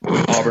good,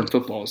 Auburn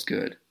football is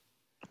good,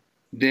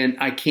 then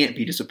I can't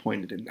be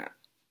disappointed in that.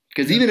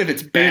 Because even if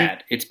it's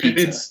bad, it's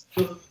pizza.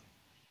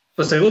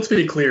 Let's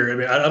be clear. I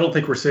mean, I don't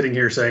think we're sitting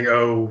here saying,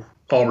 oh,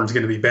 Auburn's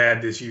going to be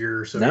bad this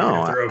year, so even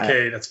if they're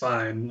okay, that's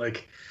fine.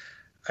 Like,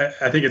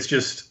 I think it's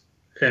just,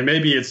 and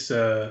maybe it's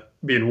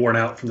being worn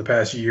out from the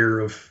past year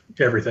of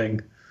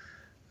everything.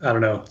 I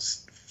don't know.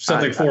 It's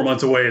something 4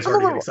 months away is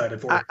hard to get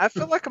excited for. I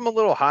feel like I'm a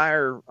little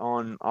higher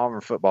on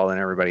Auburn football than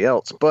everybody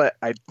else, but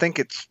I think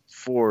it's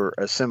for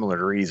a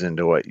similar reason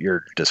to what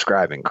you're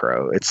describing,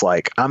 Crow. It's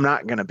like, I'm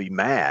not going to be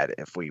mad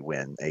if we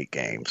win 8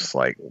 games,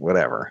 like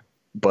whatever.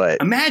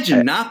 But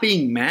imagine not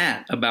being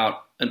mad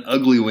about an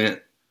ugly win.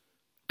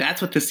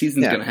 That's what the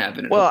season's going to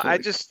happen. Well,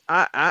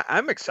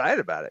 I'm excited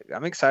about it.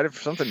 I'm excited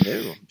for something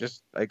new.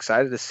 Just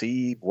excited to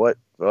see what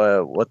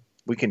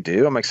we can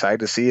do. I'm excited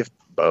to see if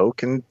Bo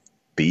can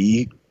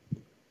be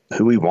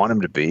who we want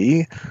him to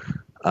be.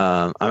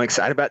 I'm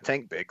excited about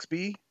Tank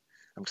Bigsby.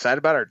 I'm excited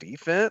about our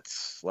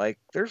defense. Like,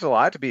 there's a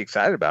lot to be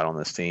excited about on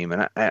this team,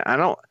 and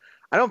I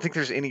don't think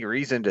there's any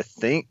reason to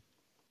think,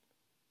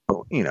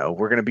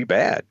 we're going to be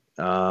bad.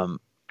 I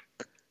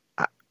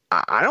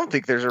don't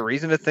think there's a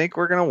reason to think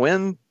we're going to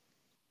win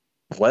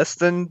less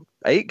than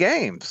 8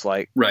 games.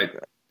 Like, right.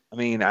 I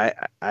mean, I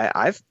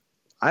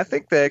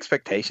think the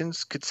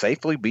expectations could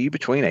safely be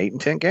between 8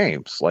 and 10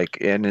 games. Like,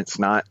 and that's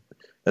not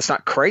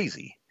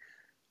crazy.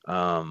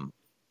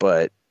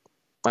 But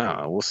I don't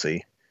know. We'll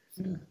see.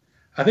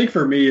 I think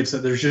for me, it's that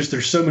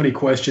there's so many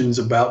questions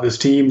about this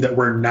team that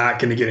we're not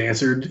going to get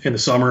answered in the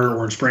summer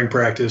or in spring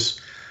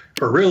practice,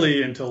 or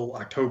really until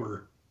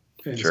October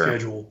in the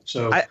schedule.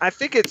 So I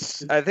think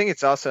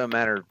it's also a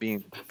matter of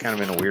being kind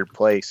of in a weird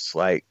place.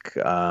 Like,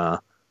 we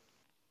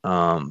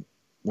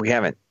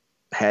haven't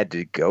had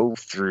to go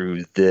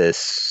through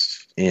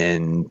this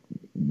in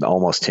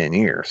almost 10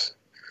 years,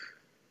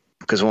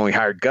 because when we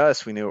hired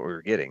Gus, we knew what we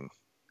were getting.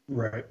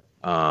 Right.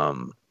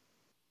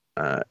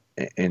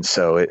 And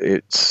so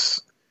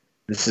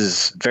this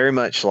is very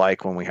much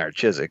like when we hired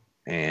Chizik,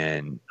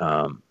 and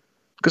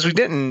because we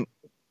didn't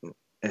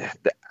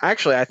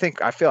actually, I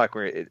feel like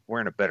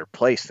we're in a better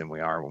place than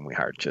we are when we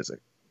hired Chizik.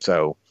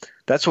 So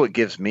that's what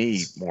gives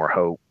me more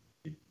hope.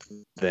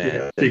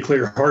 To be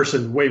clear,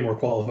 Harsin way more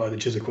qualified than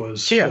Chizik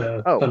was.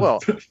 Yeah. I don't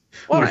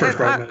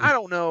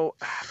know.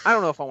 I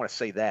don't know if I want to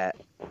say that.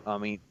 I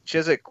mean,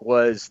 Chizik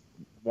was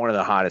one of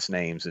the hottest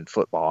names in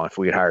football. If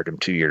we had hired him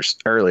 2 years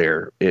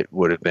earlier, it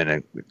would have been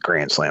a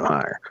grand slam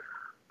hire.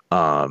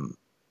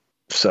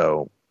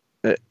 So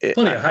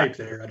plenty of hype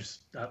there.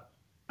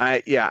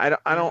 I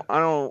don't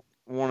know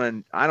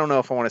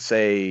if I want to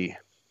say.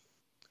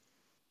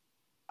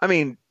 I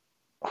mean,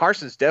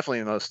 Harsin's definitely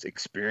the most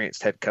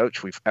experienced head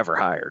coach we've ever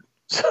hired.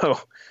 So,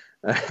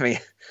 I mean,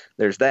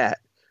 there's that.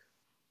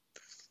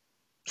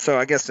 So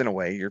I guess in a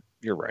way you're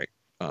right.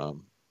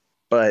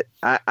 But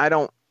I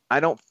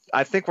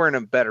think we're in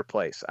a better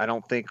place. I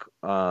don't think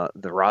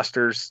the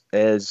roster's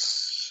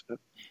as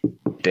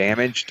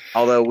damaged,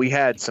 although we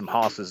had some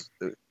hosses.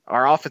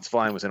 Our offensive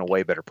line was in a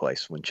way better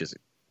place when Chizik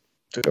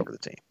took over the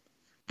team.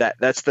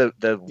 That's the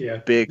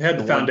big. They had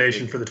the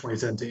foundation for the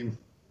 2010 team.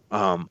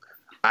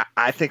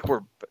 I think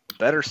we're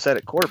better set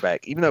at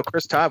quarterback, even though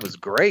Chris Todd was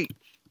great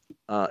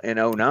in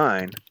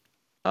 2009.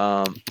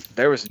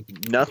 There was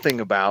nothing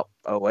about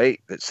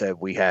 2008 that said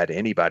we had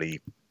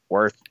anybody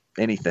worth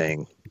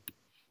anything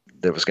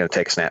that was going to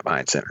take a snap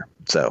behind center.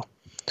 So,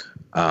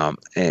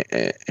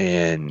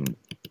 and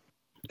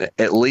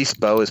at least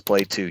Bo has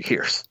played 2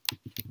 years.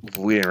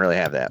 We didn't really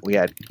have that. We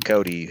had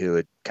Cody, who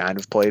had kind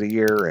of played a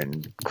year,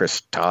 and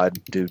Chris Todd,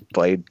 who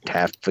played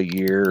half a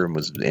year and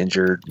was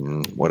injured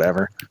and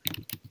whatever.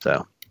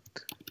 So,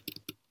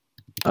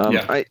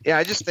 I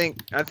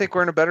think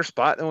we're in a better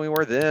spot than we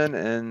were then,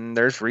 and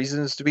there's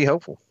reasons to be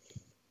hopeful.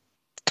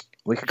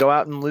 We could go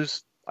out and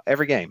lose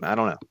every game. I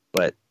don't know,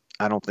 but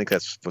I don't think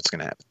that's what's going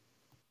to happen.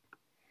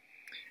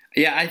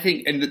 Yeah, I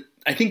think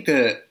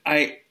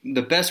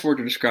the best word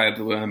to describe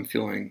the way I'm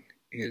feeling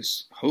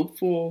is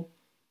hopeful,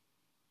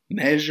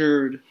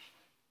 measured,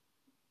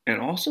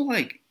 and also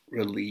like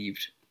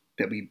relieved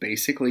that we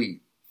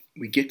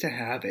get to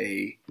have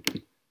an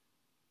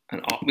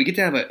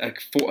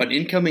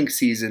incoming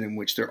season in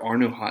which there are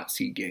no hot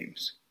seat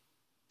games.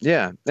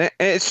 Yeah,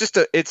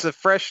 it's a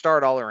fresh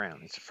start all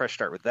around. It's a fresh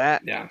start with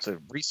that. Yeah, it's a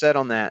reset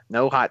on that.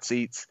 No hot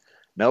seats.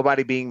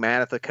 Nobody being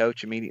mad at the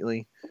coach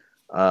immediately.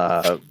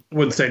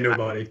 Wouldn't say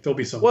nobody. There'll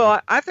be some.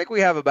 Well, I think we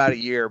have about a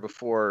year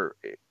before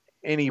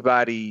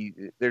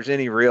there's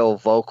any real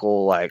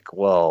vocal like,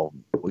 well,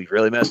 we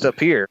really messed up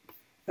here.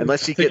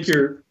 Unless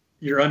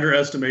you're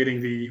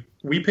underestimating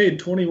we paid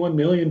 $21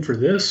 million for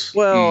this.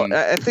 Well,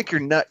 I think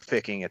you're nut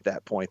picking at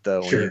that point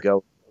though. Sure. When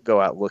you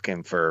go out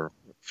looking for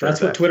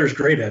that's what Twitter's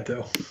great at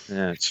though.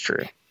 Yeah, it's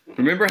true.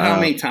 Remember how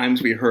many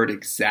times we heard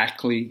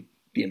exactly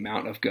the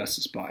amount of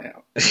Gus's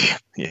buyout?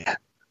 Yeah.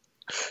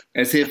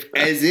 As if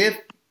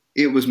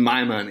it was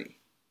my money.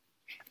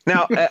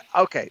 Now,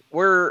 okay,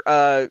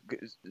 we're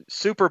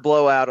super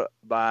blowout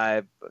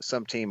by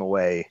some team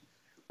away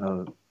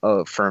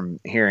from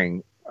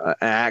hearing an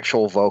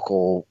actual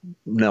vocal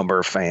number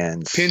of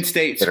fans. Penn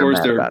State scores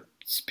their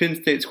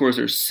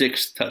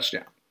 6th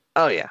touchdown.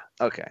 Oh yeah,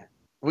 okay.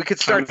 We could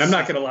start. I'm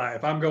not gonna lie.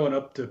 If I'm going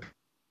up to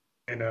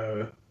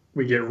and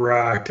we get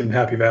rocked in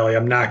Happy Valley,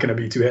 I'm not gonna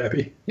be too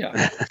happy.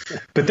 Yeah,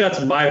 but that's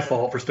my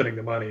fault for spending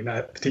the money,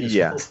 not the team's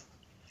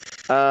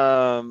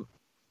fault.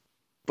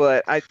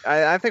 But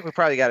I think we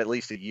probably got at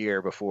least a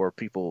year before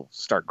people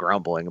start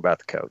grumbling about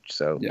the coach.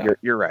 So yeah.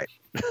 You're right.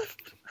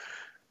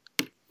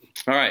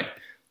 All right.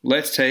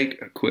 Let's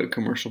take a quick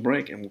commercial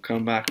break, and we'll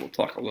come back. We'll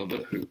talk a little bit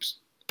of hoops.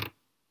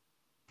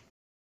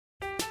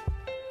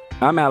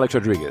 I'm Alex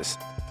Rodriguez.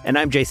 And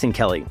I'm Jason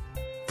Kelly.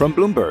 From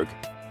Bloomberg,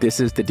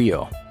 this is The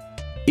Deal.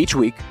 Each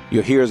week,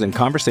 you'll hear us in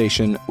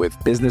conversation with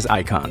business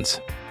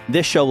icons.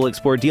 This show will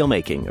explore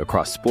deal-making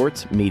across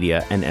sports,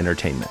 media, and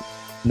entertainment.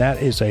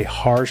 That is a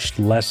harsh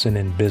lesson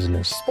in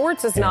business.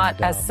 Sports is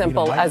not as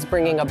simple as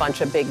bringing a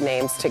bunch of big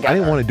names together. I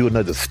didn't want to do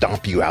another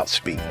stomp you out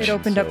speech. It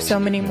opened up so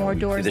many more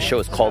doors. The show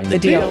is called The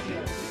Deal.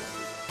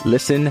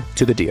 Listen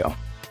to The Deal.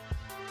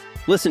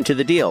 Listen to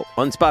The Deal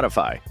on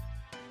Spotify.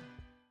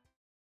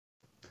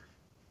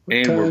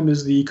 What time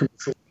is the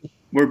commercial?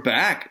 We're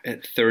back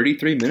at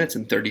 33 minutes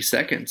and 30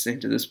 seconds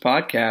into this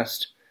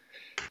podcast.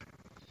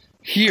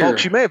 Here,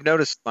 folks, you may have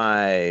noticed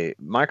my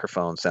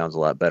microphone sounds a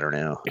lot better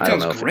now. It I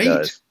don't sounds know great.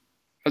 if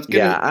it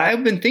does.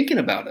 I've been thinking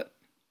about it.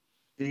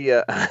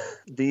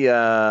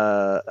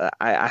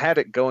 I had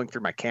it going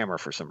through my camera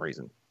for some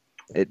reason.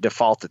 It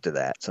defaulted to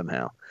that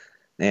somehow,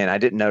 and I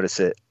didn't notice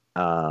it.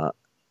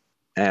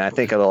 And I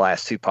think of the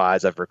last 2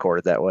 pods I've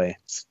recorded that way.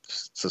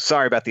 So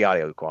sorry about the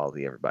audio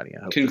quality, everybody.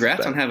 I hope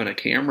Congrats on having a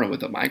camera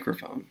with a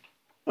microphone.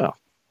 Well,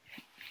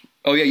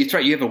 oh yeah, that's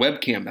right. You have a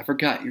webcam. I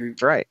forgot.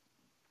 That's right.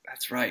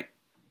 That's right.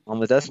 On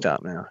the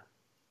desktop now.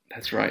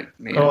 That's right,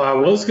 man. Oh, I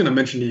was going to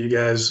mention to you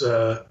guys.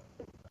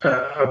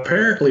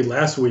 Apparently,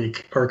 last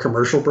week our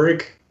commercial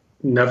break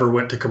never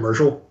went to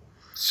commercial.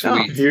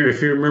 Sweet. If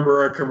you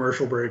remember, our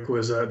commercial break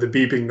was the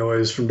beeping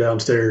noise from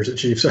downstairs at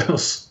Chief's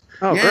house.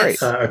 Oh, yes.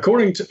 Great!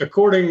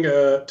 According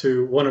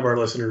to one of our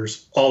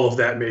listeners, all of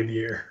that made the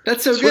air.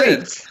 That's so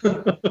good.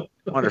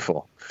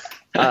 Wonderful.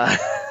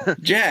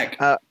 Jack,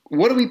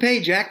 what do we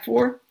pay Jack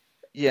for?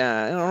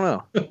 Yeah, I don't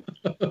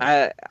know.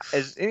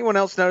 Has anyone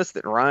else noticed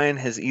that Ryan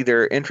has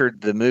either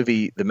entered the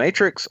movie The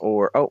Matrix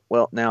or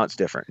now it's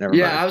different. Never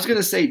mind. I was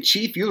gonna say,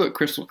 Chief, you look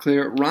crystal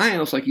clear. Ryan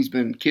looks like he's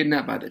been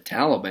kidnapped by the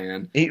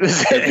Taliban. He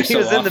was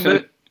in the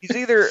movie. He's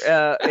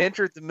either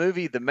entered the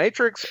movie The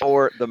Matrix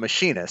or The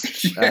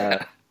Machinist.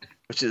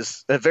 Which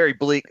is a very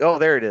bleak. Oh,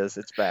 there it is.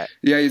 It's back.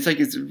 Yeah, it's like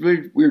it's a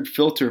really weird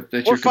filter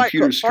that your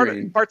computer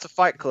screen. Parts of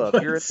Fight Club.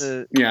 You're at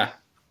the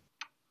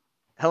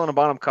Helena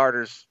Bonham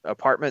Carter's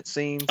apartment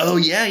scenes. Oh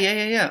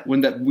yeah.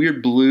 When that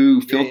weird blue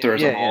filter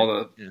is on all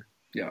the.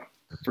 Yeah,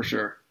 for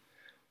sure.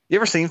 You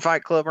ever seen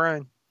Fight Club,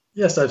 Ryan?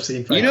 Yes, I've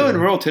seen Fight Club. In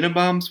Royal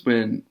Tenenbaums,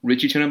 when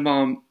Richie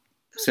Tenenbaum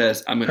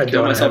says, "I'm going to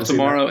kill myself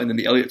tomorrow," and then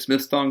the Elliott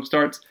Smith song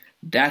starts.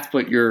 That's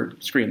what your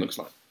screen looks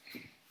like.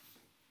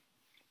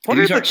 What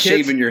if you start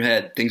shaving your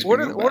head? Things can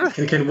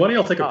one of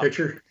y'all take a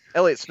picture?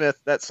 Elliott Smith,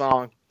 that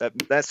song,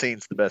 that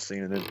scene's the best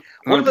scene in it.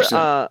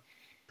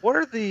 What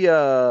are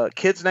the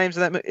kids' names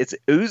in that movie? It's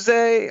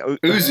Uzi.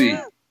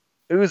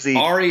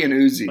 Ari and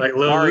Uzi. Like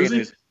Lil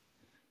Uzi?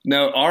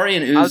 No, Ari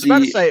and Uzi. I was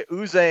about to say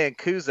Uzi and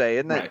Kuze.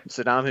 Isn't that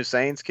Saddam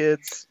Hussein's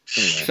kids?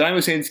 Anyway. Saddam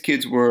Hussein's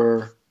kids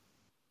were.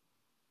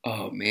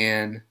 Oh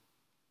man,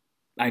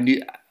 I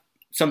knew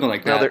something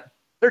like that. No,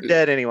 they're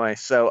dead anyway.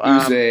 So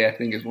Uzi, I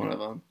think, is one of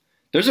them.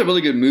 There's a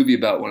really good movie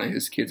about one of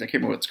his kids. I can't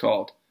remember what it's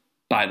called,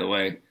 by the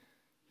way.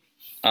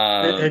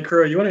 Hey,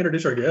 Crow, you want to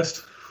introduce our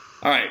guest?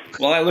 All right.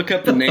 Well, I look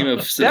up the name of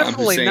Saddam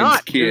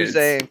Hussein's kids.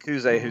 Uzi and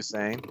Kuze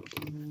Hussein.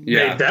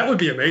 Yeah. Hey, that would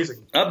be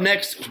amazing. Up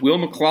next, Will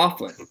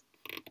McLaughlin.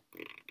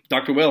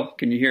 Dr. Will,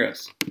 can you hear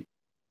us?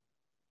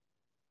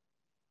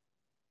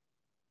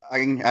 I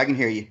can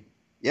hear you.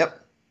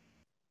 Yep.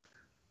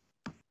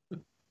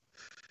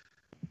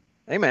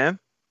 Hey, man.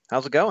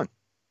 How's it going?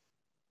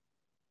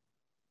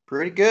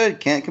 Pretty good.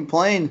 Can't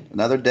complain.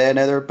 Another day,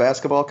 another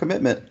basketball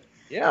commitment.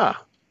 Yeah.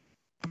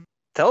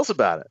 Tell us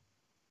about it.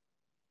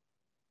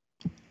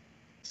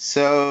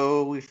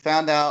 So we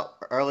found out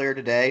earlier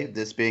today,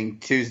 this being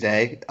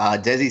Tuesday,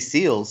 Desi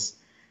Seals,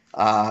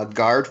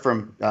 guard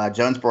from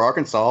Jonesboro,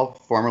 Arkansas,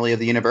 formerly of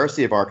the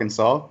University of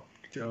Arkansas,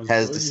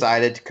 has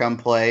decided to come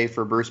play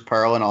for Bruce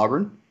Pearl in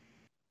Auburn.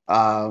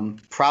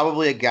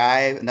 Probably a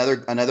guy,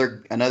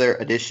 another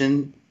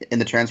addition in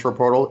the transfer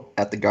portal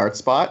at the guard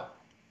spot.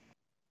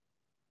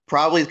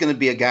 Probably is going to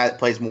be a guy that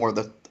plays more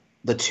of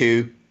the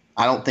two.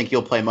 I don't think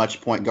he'll play much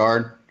point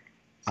guard.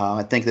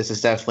 I think this is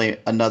definitely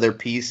another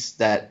piece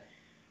that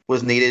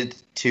was needed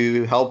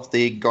to help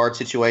the guard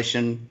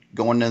situation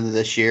going into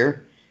this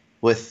year.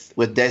 With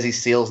Desi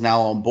Seals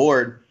now on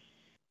board,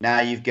 now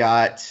you've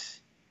got,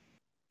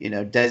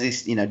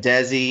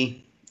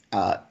 Desi.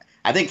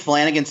 I think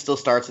Flanagan still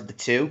starts at the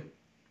 2,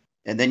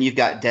 and then you've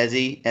got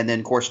Desi, and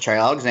then of course Trey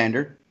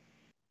Alexander.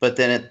 But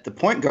then at the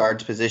point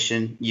guard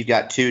position, you've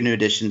got 2 new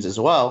additions as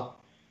well,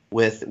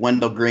 with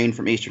Wendell Green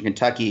from Eastern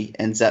Kentucky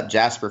and Zep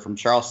Jasper from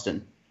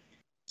Charleston.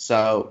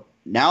 So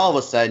now all of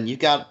a sudden you've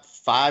got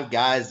 5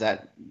 guys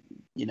that,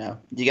 you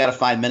got to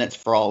find minutes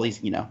for all these,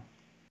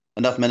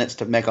 enough minutes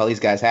to make all these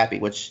guys happy,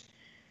 which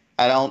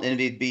I don't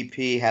envy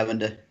BP having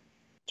to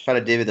try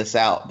to divvy this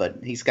out, but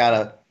he's got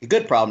a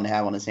good problem to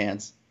have on his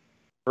hands.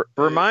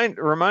 Remind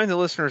the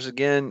listeners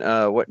again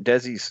what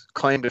Desi's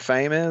claim to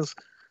fame is.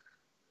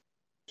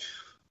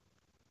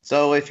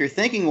 So if you're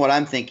thinking what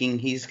I'm thinking,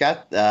 he's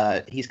got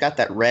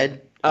that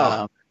red.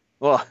 Well,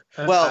 not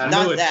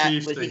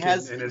that, but he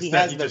has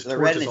the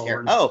red in his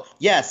hair. Oh,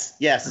 yes,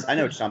 I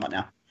know what you're talking about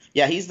now.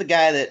 Yeah, he's the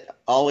guy that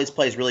always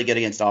plays really good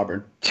against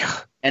Auburn,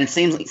 and it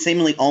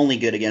seemingly only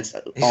good against.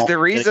 He's the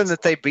reason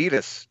that they beat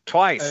us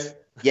twice.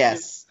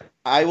 Yes,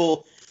 I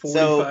will.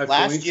 45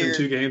 points in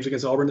 2 games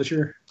against Auburn this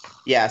year.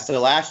 Yeah, so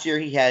last year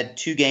he had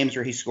 2 games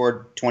where he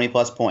scored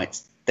 20+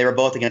 points. They were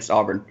both against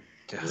Auburn.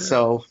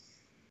 So.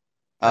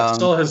 I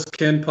saw his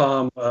Ken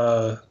Palm,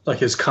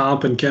 his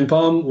comp in Ken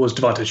Palm was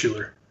Devontae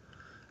Shuler,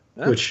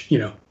 which,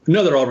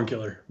 another Auburn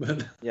killer.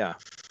 But yeah.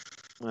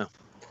 Well,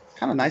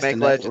 kind of nice to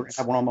know we're going to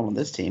have one on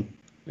this team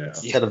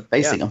instead of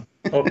facing them.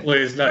 Hopefully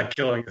he's not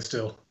killing us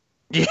still.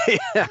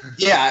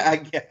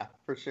 Yeah,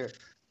 for sure.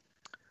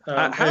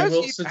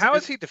 How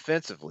is he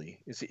defensively?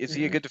 Is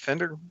he a good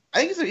defender?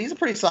 I think he's a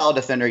pretty solid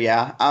defender.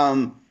 Yeah.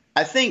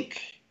 I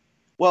think.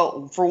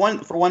 Well, for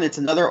one, it's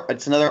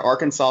another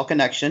Arkansas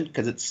connection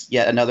because it's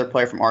yet another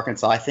player from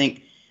Arkansas. I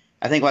think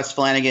Wes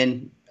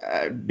Flanagan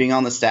being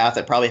on the staff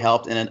that probably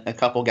helped, and a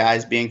couple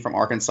guys being from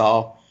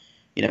Arkansas.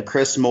 You know,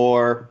 Chris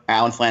Moore,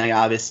 Alan Flanagan,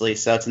 obviously.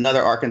 So it's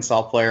another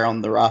Arkansas player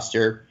on the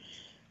roster.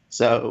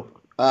 So,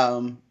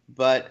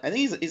 but I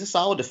think he's a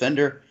solid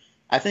defender.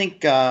 I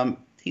think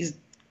he's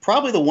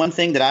probably the one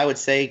thing that I would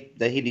say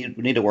that he would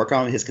need to work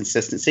on, his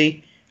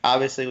consistency.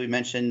 Obviously, we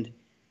mentioned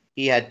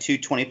he had 2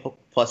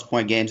 20-plus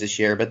point games this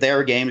year, but there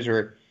were games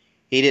where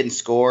he didn't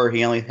score.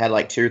 He only had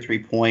like 2 or 3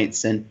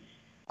 points, and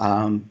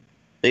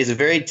he's a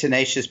very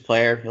tenacious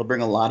player. He'll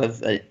bring a lot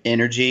of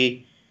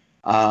energy.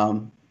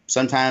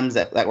 Sometimes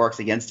that works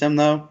against him,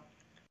 though,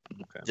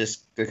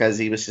 just because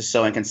he was just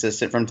so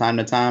inconsistent from time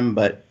to time.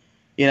 But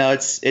you know,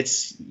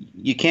 it's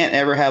you can't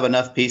ever have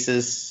enough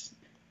pieces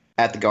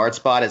at the guard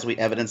spot, as we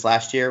evidenced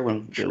last year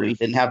when we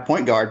didn't have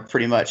point guard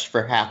pretty much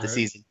for half the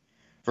season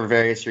for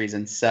various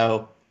reasons.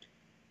 So,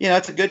 you know,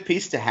 it's a good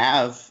piece to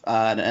have,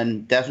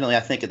 and definitely I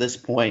think at this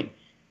point,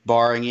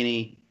 barring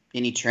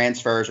any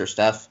transfers or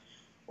stuff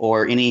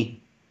or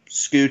any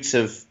scoots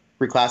of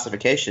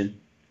reclassification,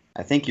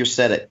 I think you're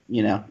set at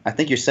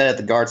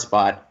the guard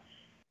spot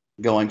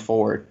going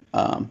forward.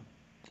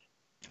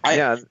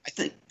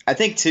 I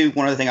think too,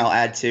 one other thing I'll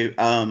add too,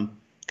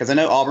 because I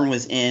know Auburn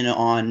was in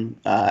on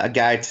a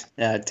guy,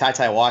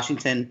 Ty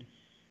Washington.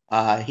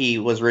 He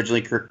was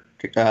originally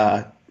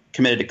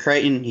committed to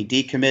Creighton. He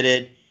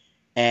decommitted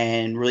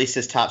and released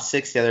his top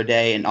 6 the other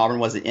day, and Auburn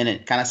wasn't in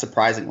it, kind of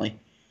surprisingly.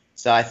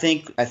 So I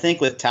think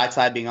with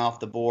Ty being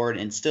off the board,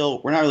 and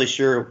still we're not really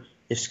sure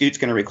if Scoot's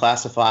going to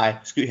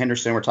reclassify. Scoot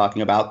Henderson, we're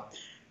talking about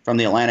from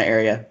the Atlanta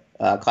area,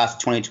 class of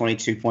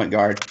 2022 point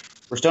guard.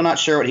 We're still not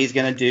sure what he's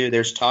going to do.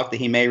 There's talk that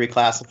he may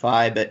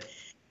reclassify, but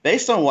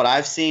based on what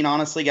I've seen,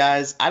 honestly,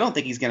 guys, I don't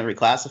think he's going to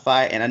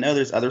reclassify. And I know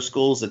there's other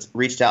schools that's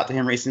reached out to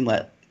him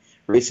recently,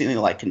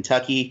 like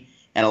Kentucky,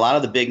 and a lot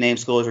of the big name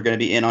schools are going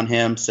to be in on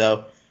him.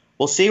 So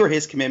we'll see where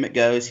his commitment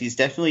goes. He's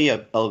definitely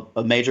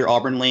a major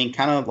Auburn lean,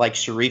 kind of like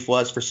Sharif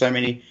was for so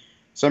many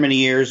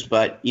years.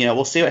 But you know,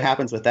 we'll see what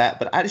happens with that.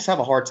 But I just have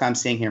a hard time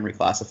seeing him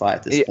reclassify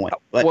at this point.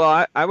 But,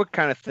 well, I would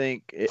kind of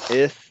think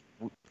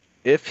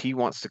if he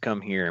wants to come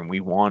here and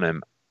we want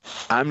him,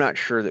 I'm not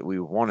sure that we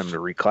want him to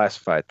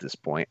reclassify at this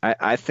point.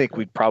 I think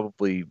we'd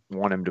probably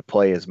want him to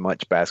play as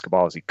much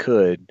basketball as he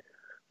could,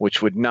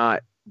 which would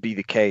not be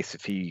the case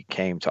if he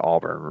came to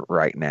Auburn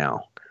right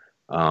now.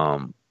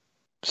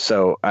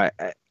 So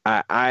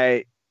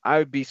I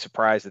would be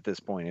surprised at this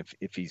point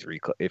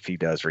if he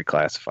does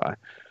reclassify.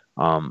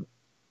 And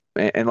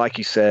like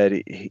you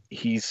said,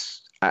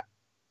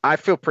 I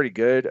feel pretty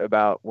good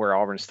about where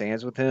Auburn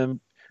stands with him.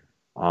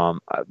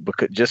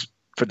 Because just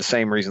for the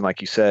same reason,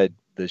 like you said,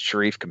 the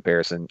Sharif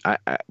comparison,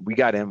 we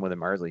got in with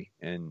him early,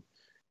 and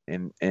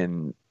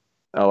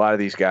a lot of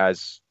these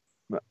guys,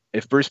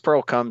 if Bruce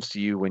Pearl comes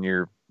to you when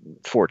you're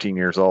 14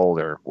 years old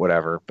or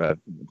whatever, but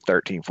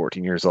 13,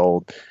 14 years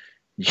old,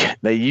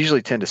 they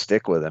usually tend to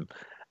stick with him,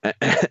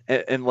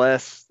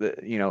 unless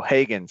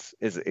Hagens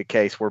is a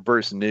case where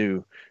Bruce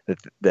knew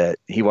that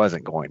he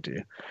wasn't going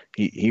to.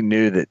 He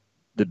knew that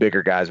the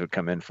bigger guys would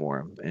come in for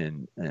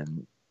him,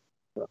 and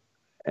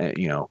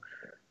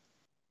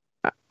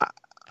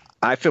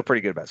I feel pretty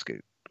good about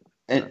Scoot.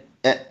 And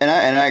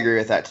I agree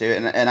with that too.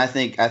 And I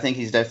think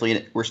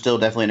we're still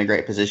definitely in a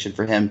great position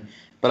for him.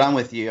 But I'm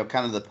with you. I'm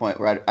kind of the point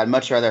where I'd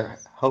much rather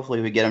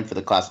hopefully we get him for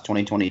the class of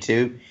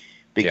 2022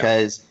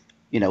 because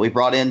we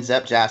brought in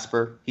Zep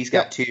Jasper. He's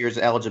got 2 years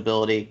of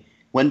eligibility.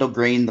 Wendell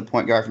Green, the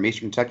point guard from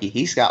Eastern Kentucky,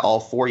 he's got all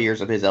 4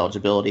 years of his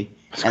eligibility.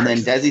 And then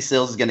Desi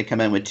Seals is going to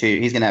come in with 2.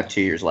 He's going to have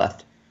 2 years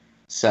left.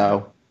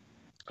 So.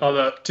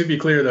 Although, to be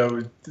clear,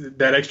 though,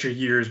 that extra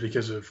year is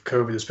because of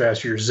COVID this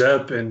past year.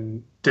 Zep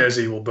and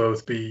Desi will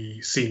both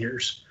be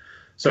seniors.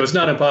 So it's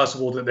not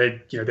impossible that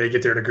they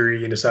get their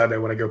degree and decide they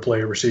want to go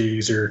play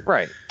overseas or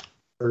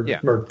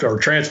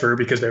transfer,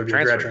 because they would be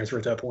a grad transfer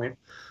at that point.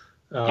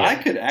 I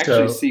could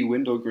actually see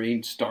Wendell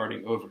Green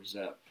starting over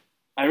Zep.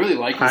 I really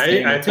like his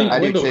game. I think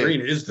Wendell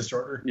Green is the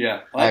starter.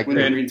 Yeah, I like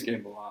Wendell Green's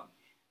game a lot.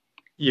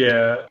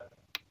 Yeah.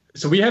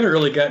 So we haven't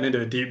really gotten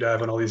into a deep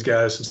dive on all these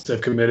guys since they've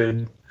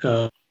committed.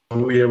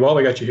 While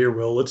we got you here,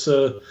 Will, let's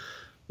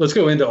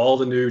go into all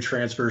the new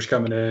transfers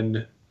coming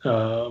in.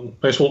 I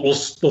guess we'll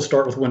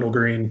start with Wendell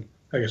Green.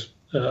 I guess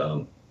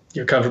come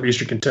from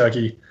Eastern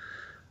Kentucky.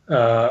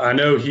 I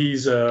know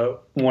he's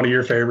one of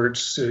your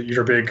favorites.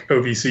 You're a big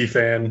OVC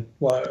fan,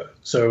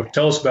 so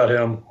tell us about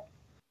him.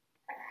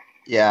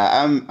 Yeah,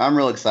 I'm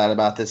real excited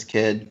about this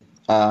kid.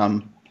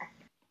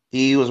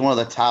 He was one of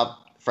the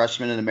top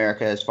freshmen in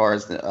America as far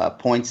as the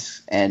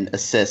points and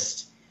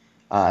assists.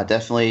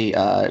 Definitely.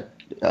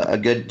 A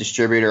good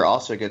distributor,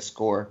 also a good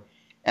scorer.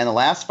 And the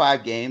last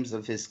 5 games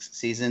of his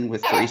season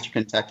for Eastern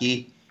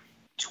Kentucky,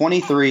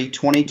 23,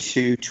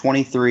 22,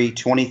 23,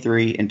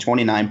 23, and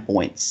 29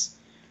 points.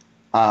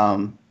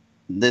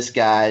 This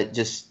guy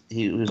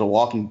he was a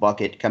walking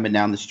bucket coming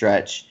down the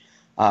stretch.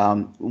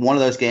 One of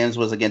those games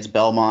was against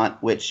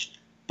Belmont, which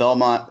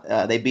Belmont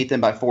they beat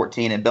them by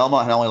 14, and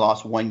Belmont had only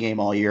lost one game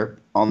all year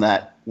on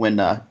that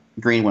when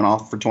Green went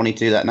off for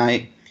 22 that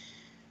night.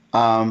 But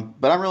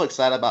I'm really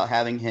excited about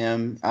having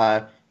him.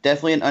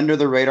 Definitely an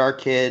under-the-radar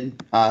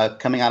kid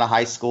coming out of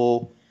high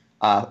school.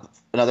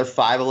 Another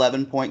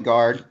 5'11" point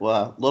guard,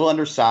 a little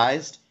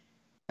undersized.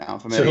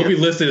 So he'll be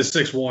listed as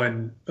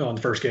 6'1" on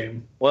the first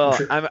game. Well,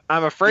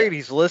 I'm afraid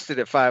he's listed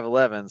at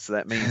 5'11", so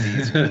that means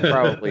he's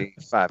probably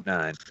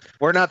 5'9".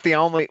 We're not the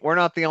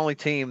only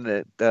team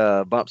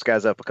that bumps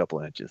guys up a couple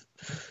inches.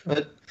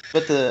 But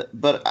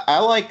I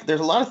like.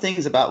 There's a lot of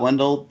things about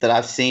Wendell that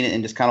I've seen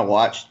and just kind of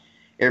watched.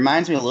 It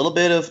reminds me a little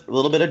bit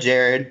of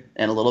Jared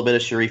and a little bit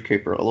of Sharif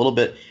Cooper. A little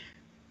bit,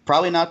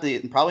 probably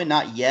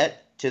not yet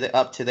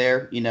up to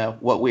their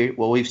what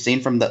we've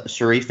seen from the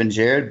Sharif and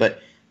Jared, but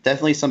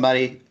definitely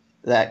somebody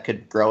that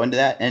could grow into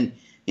that. And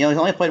he's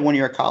only played 1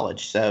 year of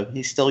college, so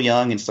he's still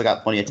young and still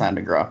got plenty of time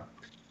to grow.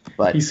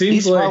 But he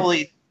seems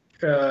probably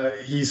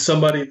he's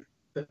somebody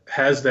that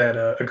has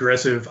that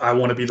aggressive, I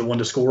want to be the one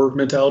to score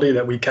mentality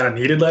that we kind of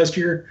needed last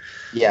year.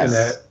 Yes. And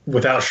that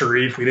without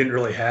Sharif, we didn't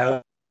really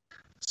have.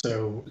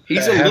 So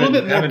he's a little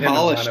bit more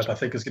polished. Lineup, I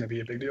think is going to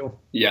be a big deal.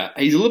 Yeah,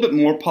 he's a little bit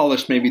more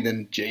polished maybe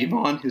than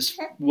Javon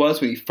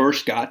was when he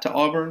first got to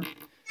Auburn.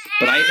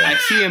 But I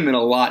see him in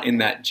a lot in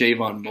that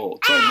Javon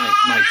mold. Sorry,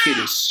 my kid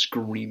is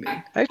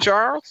screaming. Hey,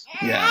 Charles.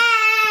 Yeah.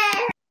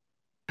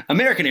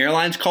 American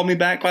Airlines called me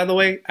back, by the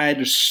way. I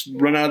had to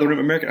run out of the room.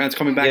 American Airlines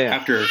called me back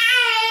after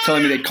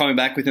telling me they'd call me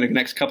back within the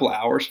next couple of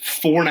hours.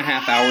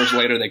 4.5 hours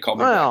later, they called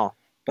me back.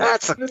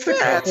 That's a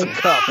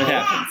couple. It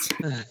happens.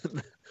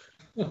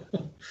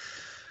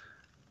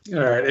 All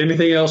right.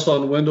 Anything else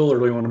on Wendell, or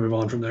do we want to move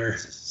on from there?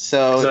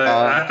 So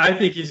I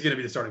think he's going to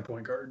be the starting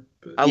point guard.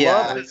 But I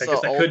love I guess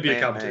that could be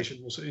a competition.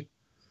 We'll see.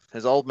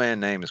 His old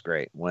man name is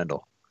great,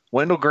 Wendell.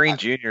 Wendell Green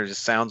Jr.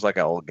 just sounds like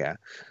an old guy.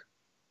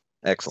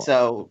 Excellent.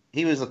 So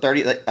he was a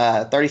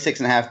 36.5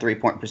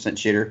 3-point percent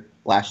shooter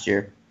last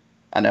year.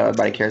 I know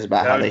everybody cares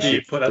about how they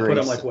shoot. I put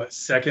him like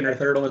second or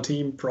third on the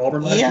team for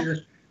Auburn last year.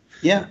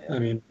 Yeah, I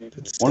mean,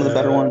 it's one of the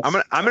better ones.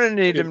 I'm gonna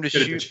need him to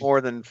shoot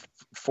more than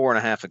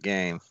 4.5 a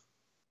game.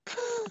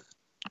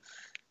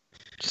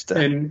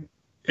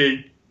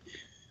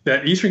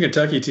 That Eastern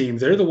Kentucky team,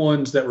 they're the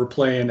ones that were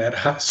playing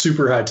at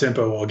super high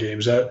tempo all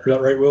games. Is that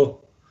right,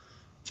 Will?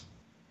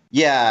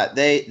 Yeah,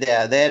 they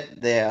I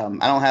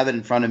don't have it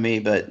in front of me,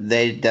 but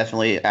they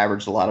definitely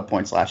averaged a lot of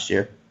points last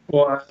year.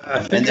 Well, I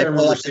think I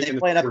remember seeing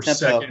they up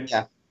tempo.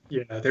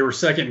 Yeah, they were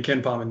second in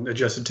KenPom in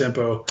adjusted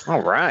tempo.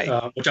 All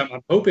right. Which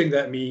I'm hoping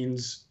that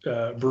means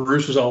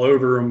Bruce was all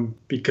over him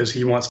because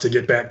he wants to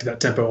get back to that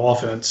tempo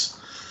offense.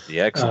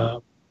 Yeah,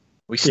 excellent.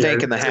 We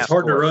stink in the half. It's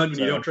hard to run when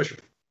you don't trust your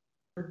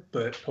partner,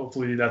 but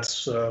hopefully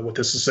that's what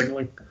this is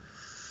signaling.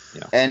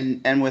 Yeah.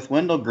 And with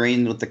Wendell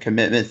Green, with the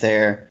commitment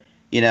there,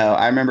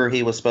 I remember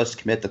he was supposed to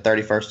commit the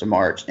 31st of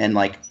March, and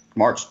like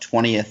March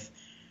 20th,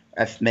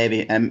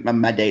 maybe, and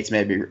my dates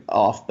may be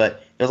off,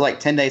 but it was like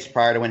 10 days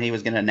prior to when he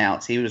was going to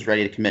announce he was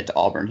ready to commit to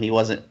Auburn. He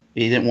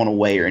didn't want to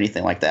wait or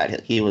anything like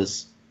that. He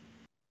was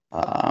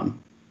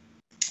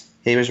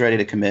ready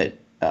to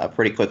commit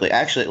pretty quickly.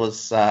 Actually, it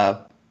was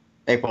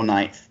April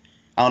 9th.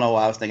 I don't know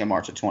why I was thinking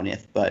March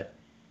 20th, but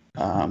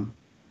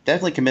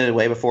definitely committed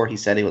way before he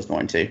said he was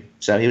going to.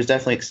 So he was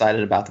definitely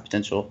excited about the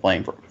potential of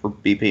playing for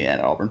BP at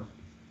Auburn.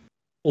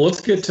 Well,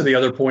 let's get to the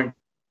other point.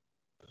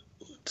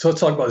 So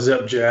let's talk about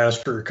Zep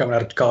Jasper coming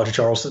out of College of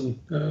Charleston.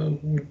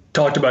 We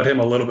talked about him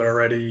a little bit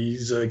already.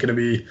 He's going to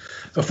be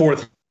a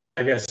fourth,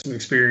 I guess, some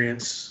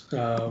experience.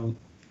 A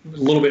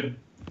little bit.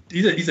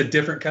 He's a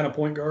different kind of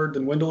point guard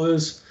than Wendell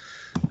is.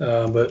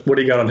 But what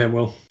do you got on him,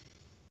 Will?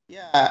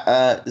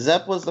 Yeah,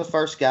 Zep was the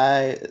first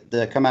guy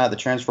to come out of the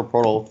transfer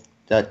portal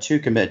to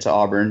commit to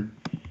Auburn.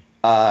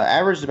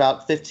 Averaged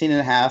about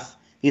 15.5.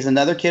 He's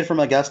another kid from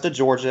Augusta,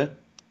 Georgia.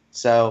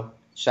 So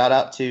shout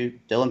out to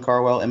Dylan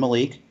Carwell and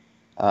Malik.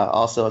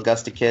 Also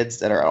Augusta kids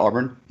that are at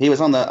Auburn. He was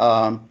on the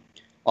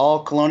All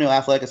Colonial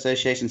Athletic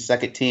Association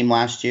second team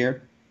last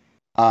year.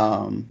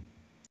 Really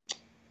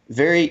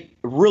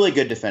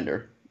good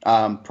defender.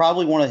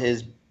 Probably one of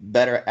his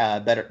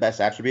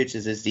best attributes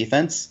is his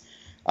defense.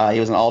 He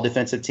was an all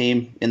defensive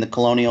team in the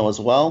Colonial as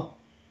well.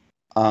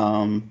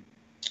 I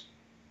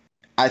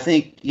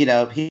think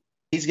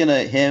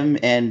him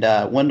and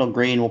Wendell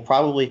Green will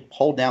probably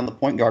hold down the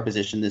point guard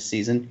position this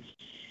season,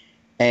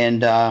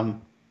 and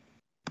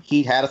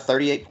he had a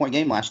 38-point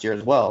game last year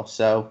as well.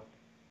 So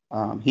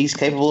he's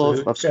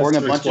capable of scoring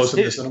a bunch of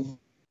too.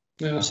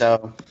 Yeah.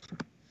 So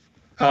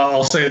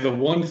I'll say the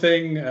one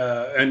thing,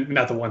 and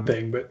not the one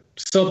thing, but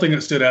something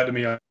that stood out to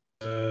me on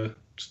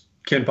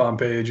KenPom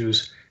page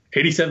was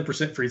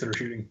 87% free throw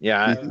shooting.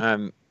 Yeah,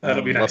 I'm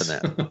that'll be nice.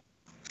 Loving that.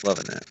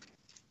 Loving that.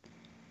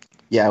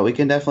 Yeah, we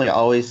can definitely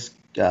always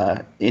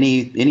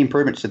any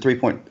improvements to free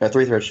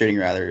throw shooting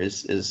rather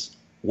is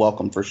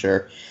welcome for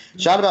sure.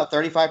 Shot about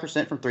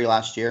 35% from three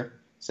last year,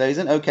 so he's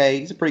a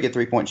pretty good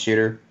 3-point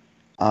shooter.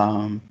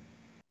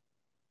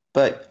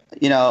 But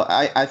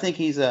I think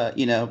he's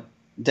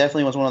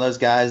definitely was one of those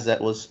guys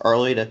that was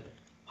early to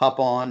hop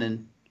on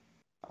and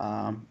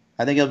I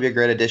think he'll be a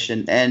great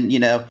addition. And,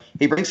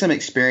 he brings some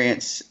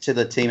experience to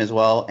the team as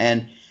well.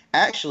 And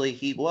actually,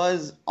 he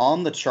was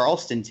on the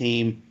Charleston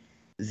team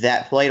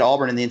that played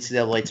Auburn in the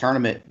NCAA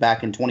tournament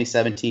back in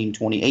 2017,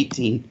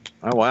 2018.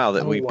 Oh, wow.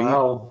 That we beat.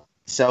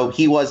 So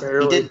he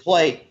did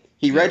play.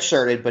 He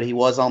redshirted, but he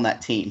was on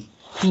that team.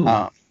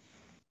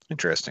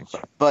 Interesting.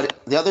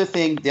 But the other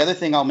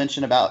thing I'll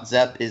mention about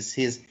Zepp is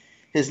his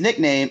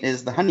nickname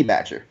is the Honey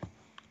Badger.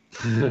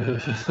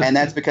 And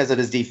that's because of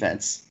his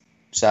defense.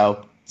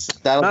 So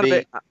that'll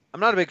be. I'm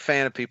not a big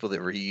fan of people that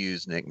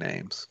reuse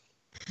nicknames.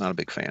 Not a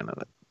big fan of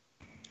it.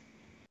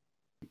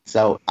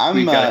 So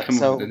we gotta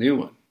come up with a new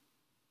one.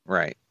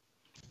 Right.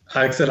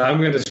 Like I said, I'm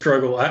going to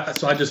struggle.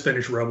 So I just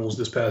finished Rebels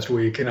this past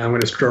week, and I'm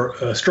going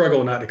to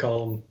struggle not to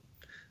call him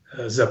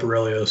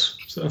Zeparelios.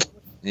 So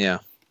yeah.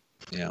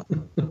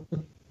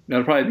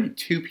 There'll probably be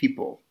two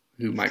people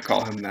who might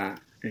call him that,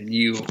 and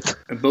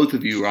both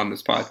of you are on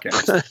this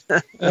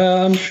podcast.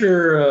 I'm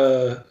sure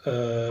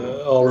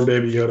Auburn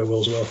Baby Yoda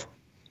will as well.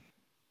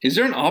 Is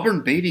there an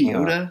Auburn Baby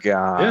Yoda? Oh,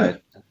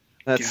 God.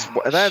 Yeah.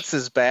 That's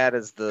as bad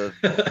as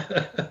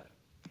the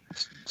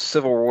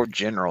Civil War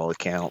General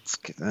accounts.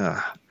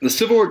 Ugh. The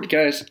Civil War,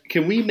 guys,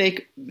 can we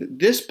make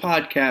this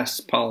podcast's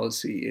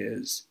policy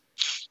is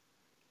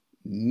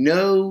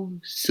no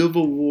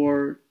Civil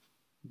War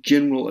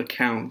General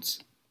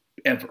accounts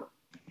ever.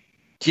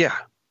 Yeah.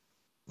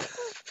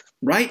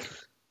 Right?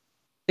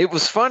 It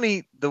was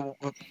funny the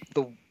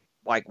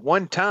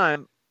one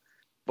time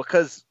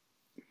because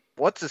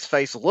what's his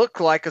face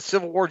looked like a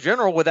Civil War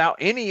general without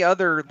any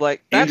other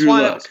that's Andrew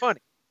why Luck. that was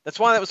funny. That's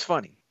why that was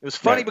funny. It was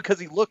funny because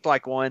he looked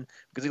like one,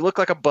 because he looked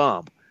like a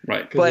bum.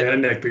 Right. Because he had a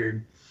neck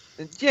beard.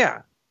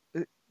 Yeah.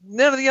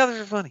 None of the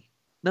others are funny.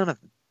 None of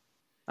them.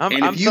 I'm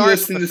if you sorry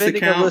listen for to this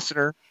offending account, a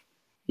listener.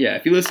 Yeah,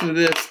 if you listen to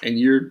this and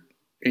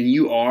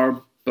you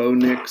are Bo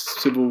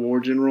Nix Civil War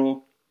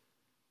General,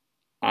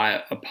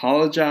 I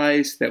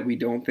apologize that we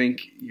don't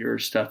think your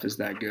stuff is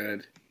that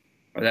good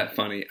or that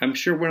funny. I'm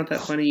sure we're not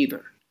that funny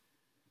either.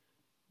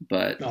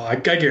 But no, I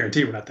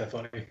guarantee we're not that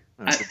funny.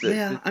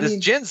 Does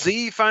Gen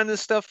Z find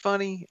this stuff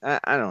funny?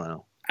 I don't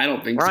know. I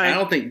don't think so. I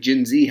don't think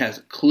Gen Z has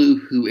a clue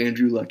who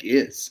Andrew Luck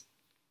is.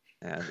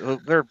 Yeah,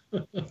 they're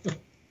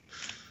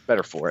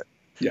better for it.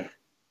 Yeah.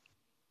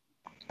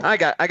 I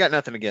got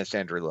nothing against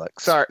Andrew Luck.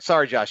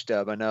 Sorry, Josh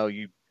Dubb. I know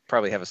you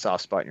probably have a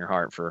soft spot in your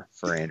heart for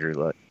Andrew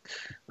Luck,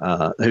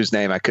 whose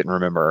name I couldn't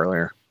remember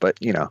earlier. But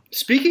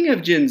Speaking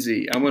of Gen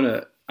Z, I'm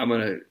gonna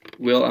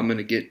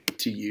get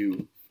to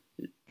you.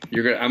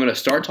 I'm gonna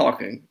start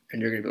talking,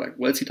 and you're gonna be like,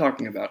 "What's he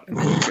talking about?" And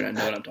then you're gonna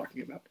know what I'm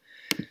talking about.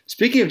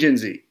 Speaking of Gen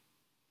Z,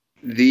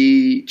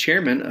 the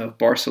chairman of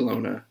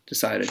Barcelona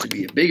decided to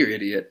be a bigger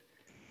idiot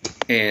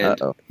and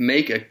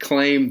make a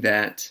claim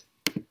that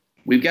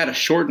we've got to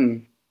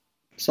shorten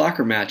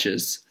soccer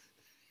matches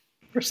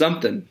or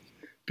something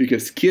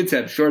because kids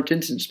have short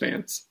attention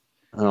spans.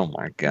 Oh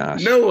my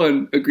gosh! No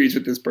one agrees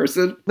with this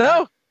person.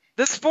 No,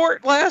 this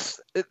sport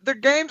their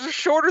games are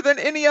shorter than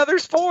any other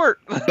sport.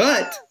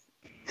 But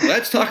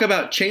let's talk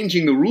about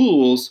changing the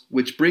rules,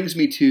 which brings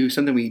me to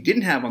something we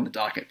didn't have on the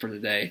docket for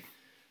today.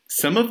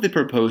 Some of the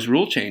proposed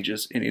rule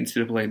changes in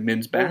NCAA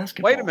men's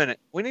basketball. Wait a minute.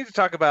 We need to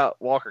talk about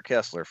Walker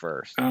Kessler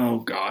first. Oh,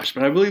 gosh.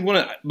 But I really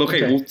want to –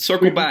 okay, we'll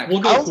circle back.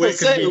 We'll go quick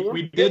because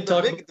we did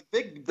talk –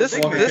 this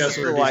Walker is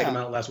Kessler like came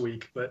out last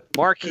week. But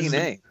marquee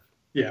name.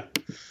 Yeah.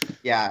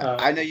 Yeah,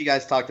 I know you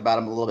guys talked about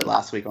him a little bit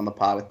last week on the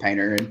pod with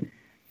Painter. And,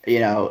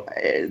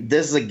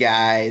 this is a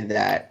guy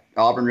that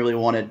Auburn really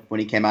wanted when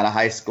he came out of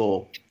high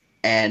school.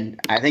 And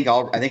I think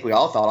we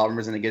all thought Auburn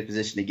was in a good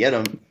position to get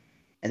him.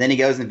 And then he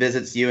goes and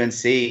visits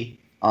UNC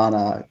on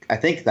I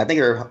think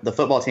the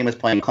football team was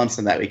playing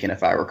Clemson that weekend,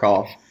 if I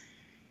recall.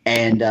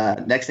 And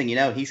next thing you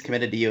know, he's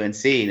committed to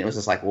UNC, and it was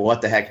just like, well,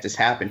 what the heck just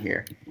happened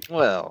here?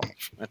 Well,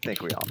 I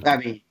think we all know. I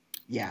mean,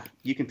 yeah,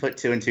 you can put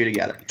 2 and 2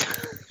 together.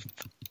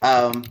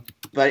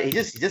 But he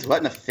just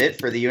wasn't a fit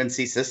for the UNC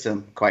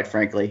system, quite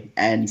frankly.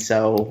 And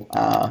so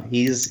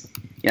he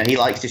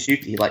likes to shoot.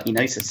 He's a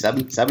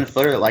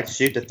 7-footer that likes to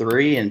shoot the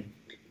 3, and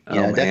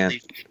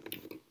definitely.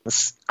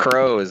 This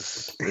crow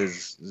is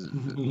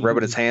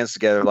rubbing his hands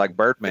together like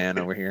Birdman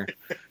over here.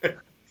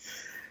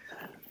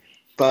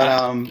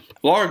 But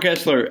Walker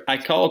Kessler, I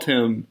called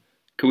him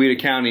Coweta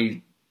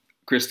County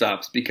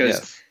Kristaps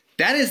because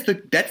that's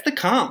the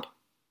comp.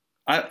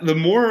 The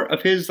more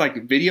of his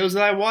videos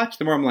that I watch,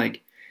 the more I'm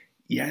like,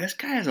 yeah, this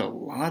guy has a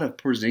lot of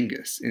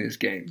Porzingis in his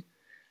game.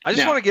 I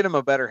just want to get him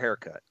a better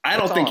haircut. I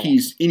don't think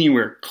he's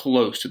anywhere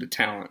close to the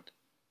talent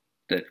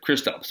that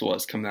Kristaps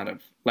was coming out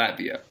of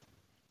Latvia,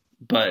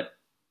 but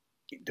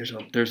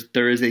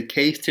there is a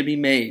case to be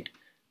made.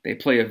 They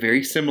play a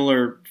very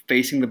similar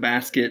facing the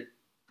basket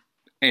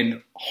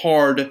and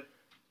hard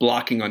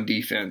blocking on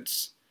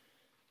defense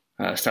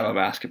style of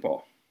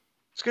basketball.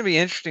 It's going to be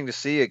interesting to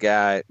see a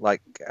guy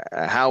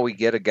how we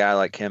get a guy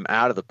like him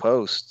out of the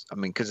post. I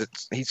mean, because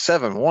he's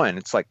 7'1".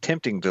 It's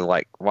tempting to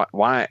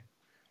why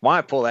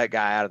pull that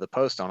guy out of the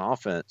post on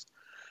offense?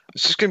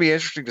 It's just going to be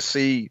interesting to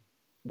see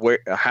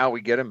how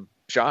we get him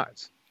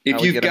shots.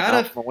 If you've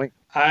got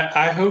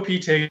I hope he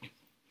takes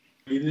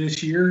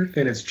this year,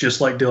 and it's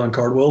just like Dylan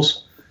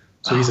Cardwell's.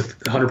 So he's a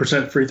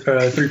 100% free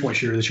 3-point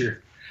shooter this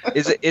year.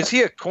 Is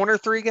he a corner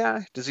three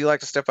guy? Does he like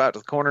to step out to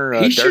the corner?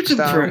 He shoots them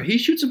forever.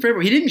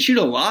 He didn't shoot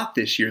a lot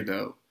this year,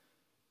 though.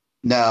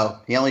 No,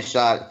 he only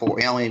shot 4.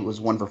 He only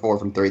was 1 for 4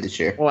 from 3 this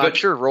year. Well, I'm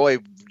sure Roy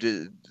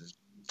didn't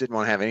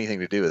want to have anything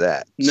to do with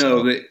that.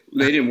 No, they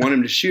didn't want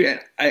him to shoot.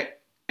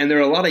 And there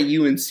are a lot of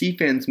UNC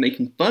fans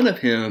making fun of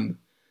him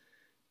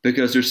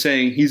because they're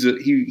saying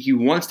he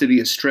wants to be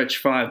a stretch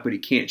 5, but he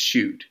can't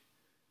shoot.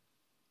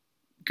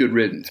 Good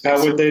riddance.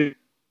 How would they?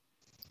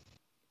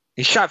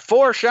 He shot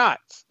 4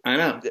 shots. I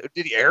know.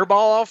 Did he airball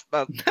off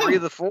about 3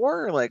 of the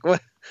 4? Like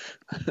what?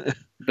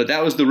 But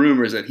that was the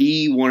rumors that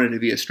he wanted to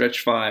be a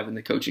stretch 5, and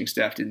the coaching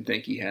staff didn't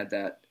think he had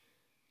that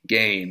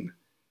game.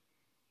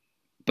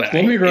 But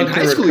Let me run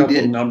through a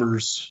couple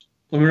numbers.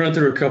 Let me run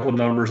through a couple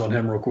numbers on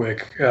him real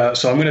quick.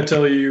 So I'm going to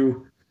tell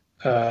you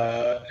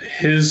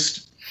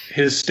his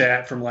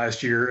stat from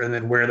last year, and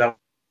then where that was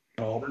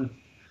in Auburn.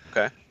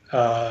 Okay.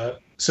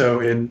 So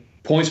in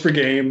points per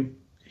game,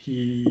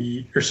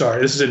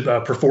 this is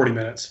per 40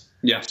 minutes.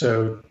 Yeah.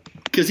 So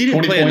because he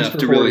didn't play enough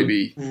to really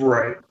be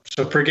right.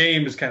 So per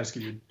game is kind of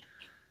skewed.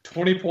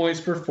 20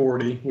 points per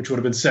 40, which would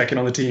have been second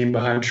on the team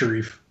behind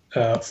Sharif.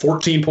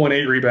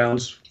 14.8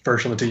 rebounds,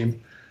 first on the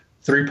team.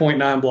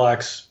 3.9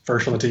 blocks,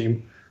 first on the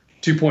team.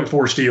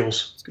 2.4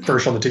 steals,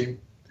 first on the team.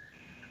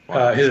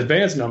 His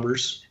advanced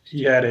numbers,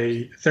 he had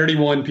a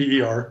 31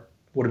 PER,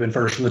 would have been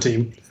first on the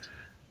team.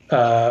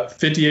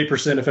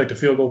 58% effective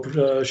field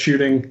goal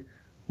shooting,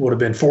 would have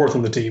been fourth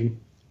on the team.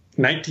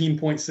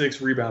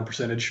 19.6 rebound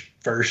percentage,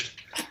 first.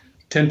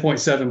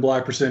 10.7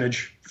 block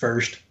percentage,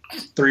 first.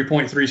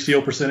 3.3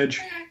 steal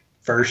percentage,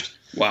 first.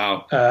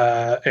 Wow.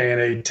 And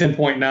a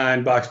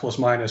 10.9 box plus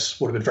minus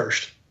would have been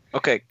first.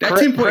 Okay. That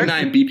 10.9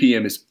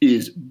 BPM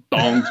is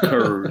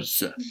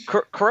bonkers.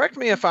 Correct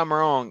me if I'm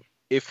wrong.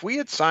 If we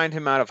had signed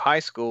him out of high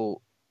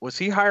school, was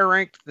he higher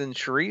ranked than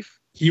Sharif?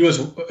 He was,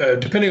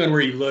 depending on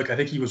where you look, I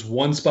think he was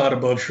one spot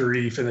above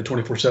Sharif in the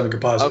 24/7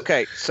 composite.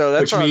 Okay, so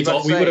that's which means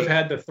we would have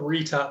had the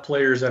 3 top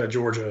players out of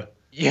Georgia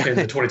in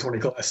the 2020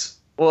 class.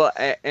 Well,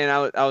 and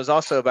I was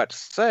also about to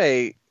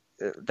say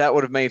that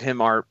would have made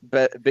him our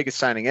biggest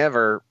signing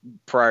ever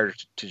prior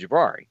to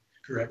Jabari.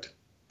 Correct.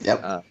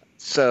 Yep.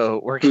 So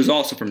who's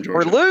also from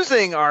Georgia. We're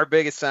losing our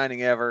biggest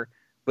signing ever,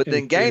 but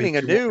then gaining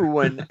a new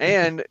one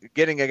and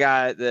getting a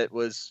guy that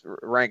was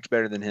ranked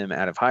better than him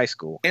out of high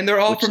school. And they're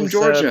all from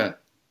Georgia.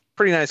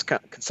 Pretty nice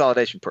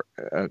consolation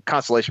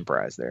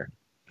prize there.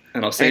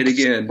 And I'll say it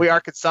again. We are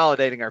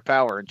consolidating our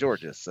power in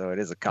Georgia, so it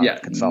is a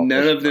consolidation.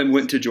 None of them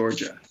went to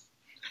Georgia.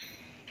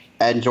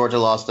 And Georgia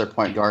lost their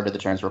point guard to the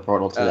transfer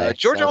portal today.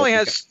 Georgia only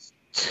has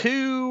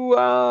 2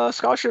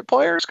 scholarship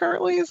players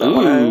currently. Is that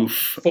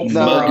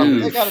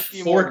they got a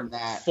few more than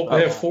that.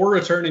 They have 4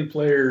 returning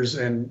players,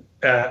 and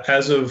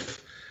as of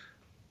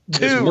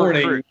this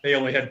morning, they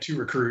only had 2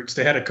 recruits.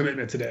 They had a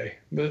commitment today.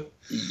 But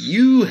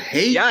you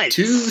hate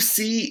to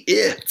see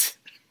it.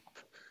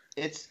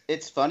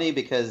 It's funny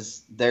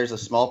because there's a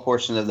small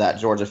portion of that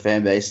Georgia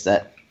fan base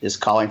that is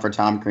calling for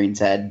Tom Crean's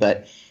head.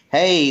 But,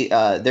 hey,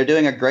 they're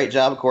doing a great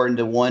job according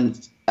to one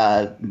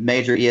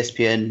major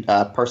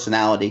ESPN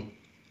personality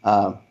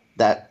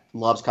that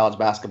loves college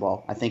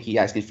basketball. I think you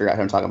guys can figure out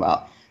who I'm talking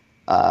about.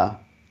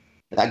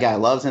 That guy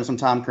loves him some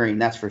Tom Crean,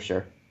 that's for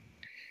sure.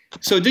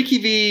 So Dickie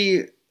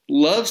V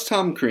loves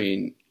Tom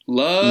Crean,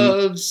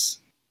 loves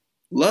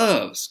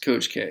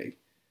Coach K,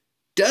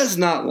 does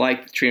not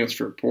like the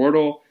transfer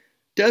portal,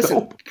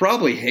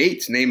 probably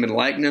hates name and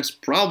likeness,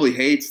 probably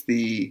hates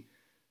the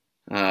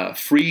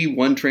free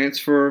one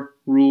transfer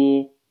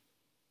rule.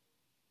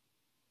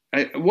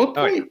 At what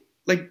point,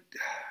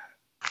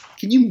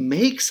 can you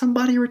make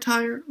somebody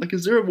retire?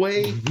 Is there a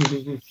way?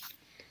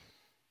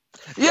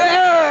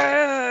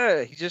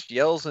 Yeah, he just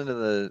yells into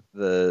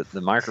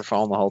the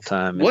microphone the whole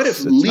time. What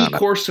if Lee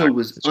Corso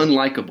was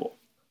unlikable?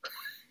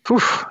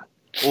 Oof.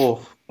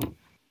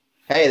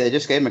 Hey, they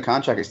just gave him a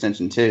contract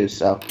extension too.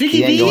 So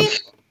Dickie V?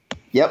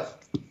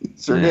 Yep,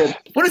 sure did.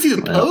 What is he,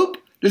 the Pope?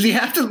 Does he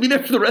have to be there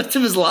for the rest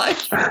of his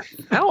life?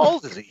 How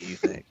old is he? You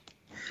think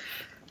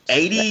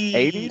 80,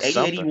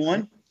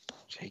 81?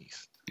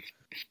 Jeez.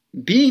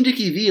 Being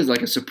Dickie V is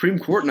like a Supreme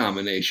Court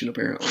nomination,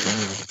 apparently.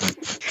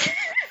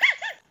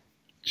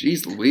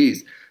 Jeez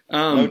Louise.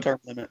 No term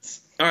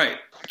limits. All right.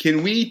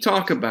 Can we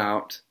talk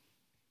about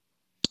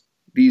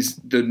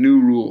the new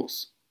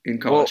rules in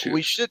college? Well,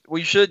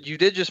 we should. You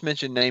did just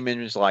mention name,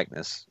 image,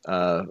 likeness.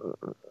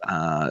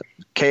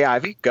 Kay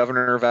Ivey,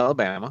 governor of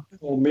Alabama.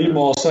 Well,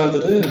 Meemaw signed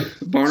it in.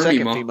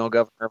 Second female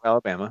governor of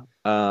Alabama.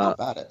 How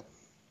about it?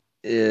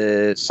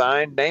 It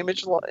signed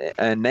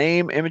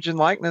name, image, and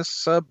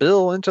likeness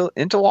bill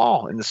into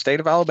law in the state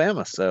of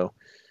Alabama. So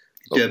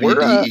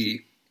we're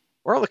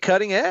on the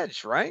cutting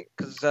edge, right?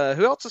 Because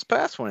who else has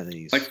passed one of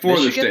these? Like 4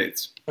 other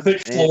states. I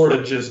think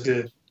Florida just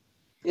did.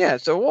 Yeah,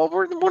 so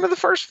we're one of the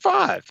first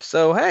 5.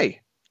 So,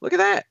 hey, look at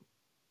that.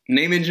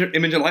 Name, image,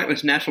 and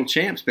likeness national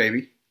champs,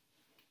 baby.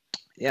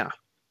 Yeah.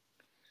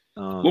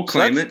 We'll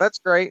claim it. That's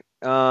great.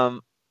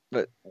 But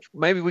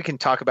maybe we can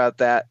talk about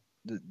that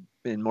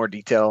in more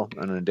detail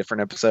in a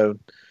different episode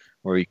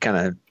where we kind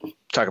of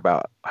talk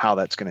about how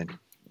that's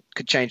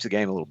could change the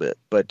game a little bit.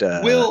 But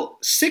Will,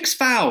 6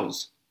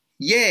 fouls.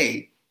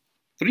 Yay.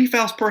 3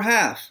 fouls per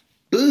half.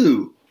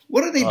 Boo.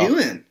 What are they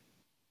doing?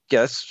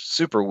 Yeah, that's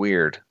super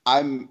weird.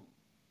 I'm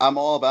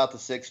all about the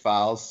 6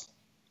 fouls,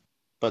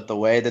 but the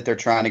way that they're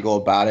trying to go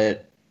about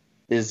it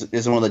is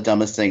one of the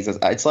dumbest things.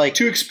 It's like,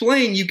 to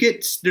explain, you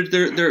get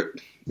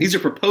these are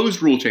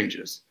proposed rule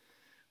changes.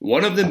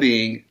 One of them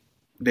being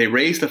they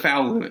raise the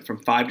foul limit from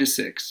 5 to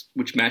 6,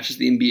 which matches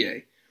the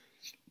NBA.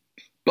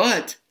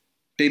 But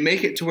they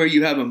make it to where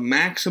you have a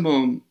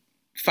maximum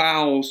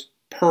fouls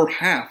per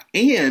half,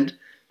 and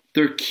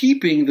they're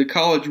keeping the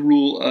college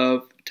rule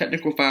of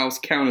technical fouls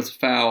count as a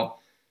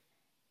foul,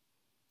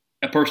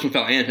 a personal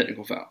foul and a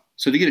technical foul.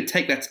 So if you get a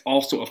take, that's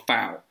also a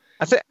foul.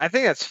 I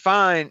think that's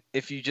fine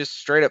if you just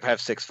straight up have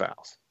 6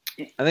 fouls.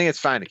 I think it's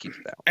fine to keep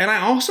it that way. And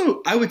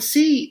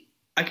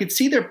I could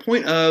see their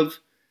point of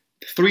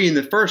 3 in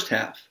the first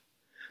half.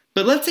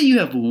 But let's say you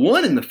have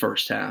 1 in the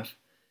first half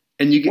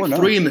and you get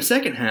 3 in the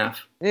second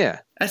half.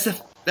 Yeah.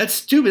 That's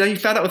stupid. Now you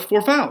fouled out with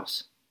 4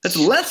 fouls. That's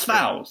less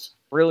fouls.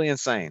 Really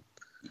insane.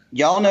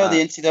 Y'all know the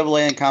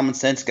NCAA and common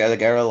sense go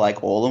together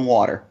like oil and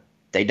water.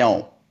 They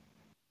don't.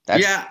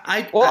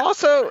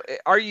 Also,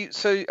 are you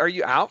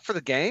out for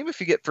the game if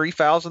you get 3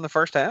 fouls in the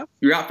first half?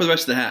 You're out for the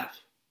rest of the half.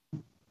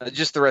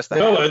 Just the rest of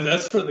the half. No,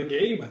 that's for the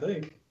game, I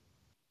think.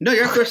 No,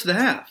 you're out for the rest of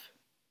the half.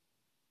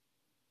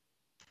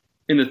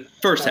 In the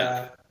first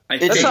half.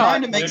 It's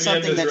trying to make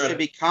something that should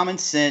be common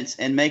sense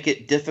and make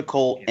it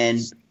difficult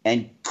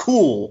and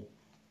cool,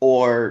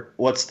 or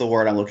what's the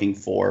word I'm looking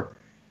for?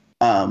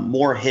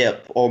 More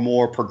hip or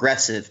more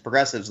progressive.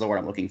 Progressive is the word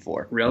I'm looking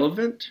for.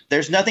 Relevant?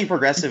 There's nothing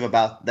progressive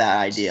about that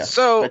idea.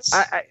 So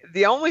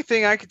the only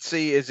thing I could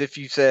see is if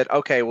you said,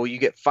 okay, well, you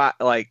get 5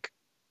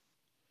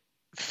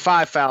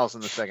 fouls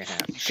in the second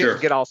half. You can't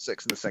get all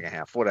 6 in the second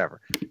half, whatever.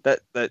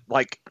 That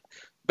like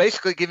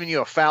basically giving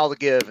you a foul to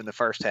give in the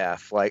first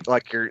half, like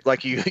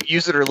you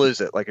use it or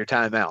lose it, like your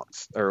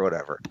timeouts or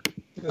whatever.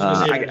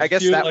 I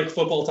guess that like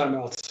football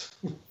timeouts.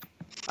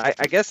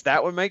 I guess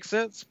that would make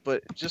sense,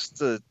 but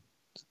just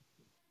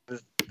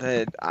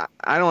I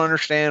don't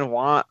understand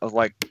why.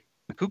 Like,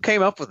 who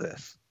came up with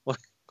this?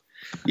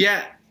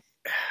 Yeah,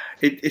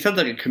 it sounds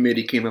like a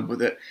committee came up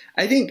with it.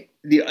 I think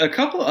a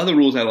couple of other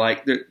rules I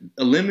like. They're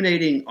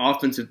eliminating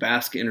offensive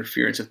basket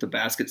interference if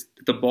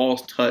the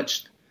ball's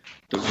touched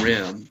the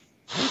rim.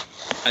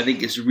 I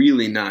think is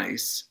really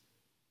nice.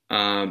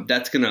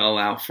 That's going to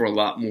allow for a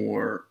lot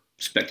more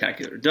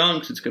spectacular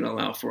dunks. It's going to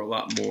allow for a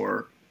lot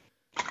more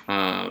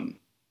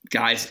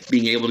guys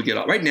being able to get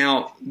off. Right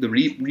now, the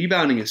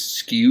rebounding is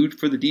skewed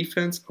for the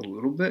defense a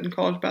little bit in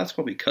college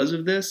basketball because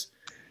of this.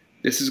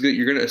 This is good.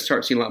 You're going to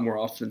start seeing a lot more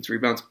offensive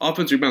rebounds.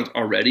 Offensive rebounds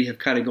already have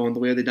kind of gone the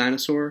way of the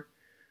dinosaur,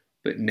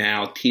 but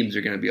now teams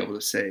are going to be able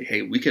to say,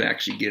 hey, we could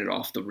actually get it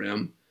off the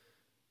rim.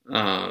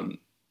 And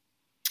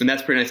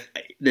that's pretty nice.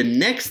 The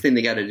next thing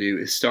they got to do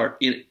is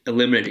start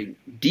eliminating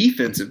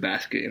defensive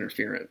basket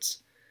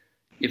interference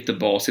if the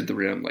ball's hit the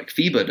rim like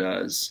FIBA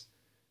does.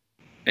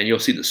 And you'll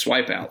see the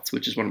swipe outs,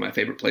 which is one of my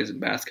favorite plays in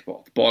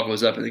basketball. The ball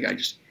goes up and the guy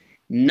just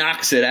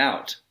knocks it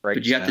out.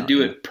 But you have to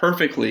do it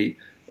perfectly.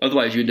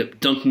 Otherwise, you end up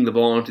dunking the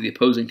ball into the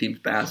opposing team's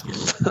basket.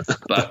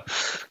 But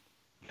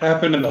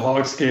happened in the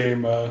Hawks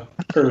game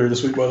earlier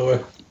this week, by the way.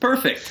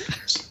 Perfect.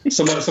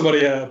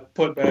 Somebody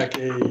put back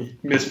a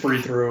missed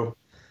free throw.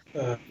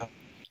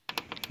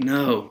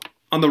 No.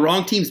 On the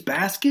wrong team's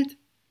basket?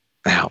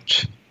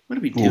 Ouch. What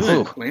are we doing,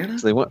 Atlanta?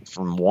 So they went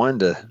from 1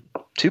 to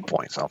 2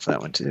 points off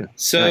that one, too.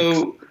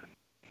 So,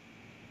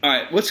 all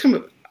right, what's some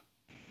of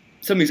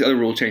these other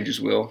rule changes,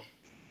 Will?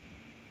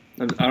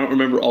 I don't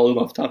remember all of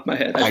them off the top of my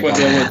head. That's what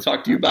I want to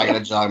talk to you about. I got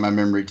to jog my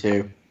memory,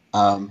 too.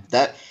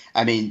 The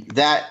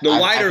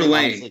wider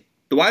lane. Honestly,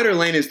 the wider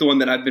lane is the one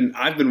that I've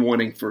been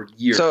wanting for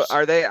years. So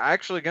are they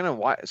actually going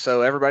to?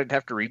 So everybody'd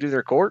have to redo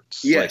their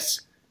courts? Yes,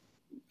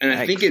 and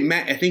I think it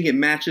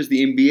matches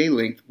the NBA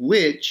length,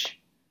 which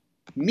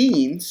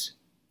means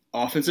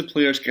offensive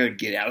players got to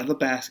get out of the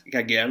basket, got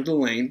to get out of the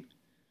lane.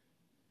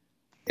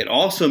 It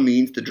also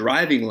means the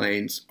driving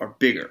lanes are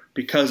bigger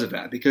because of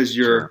that, because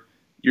you're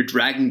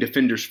dragging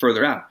defenders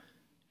further out.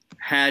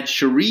 Had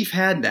Sharif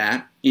had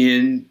that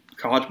in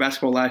college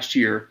basketball last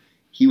year,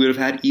 he would have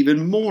had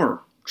even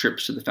more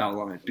trips to the foul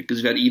line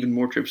because he had even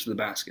more trips to the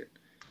basket.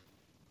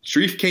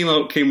 Sharif came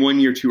 1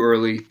 year too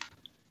early.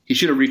 He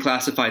should have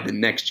reclassified the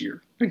next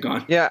year and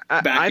gone back.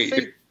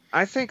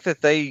 I think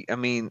that they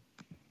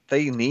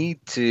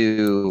need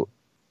to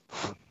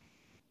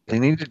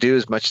do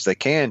as much as they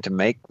can to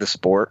make the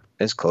sport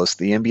as close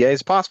to the NBA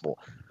as possible,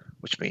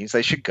 which means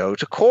they should go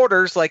to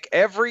quarters like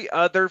every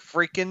other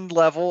freaking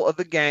level of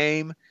the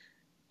game.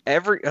 I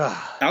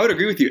would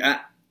agree with you. I've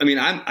been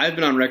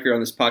on record on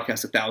this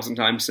podcast 1,000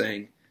 times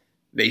saying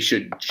they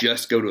should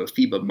just go to a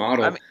FIBA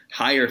model,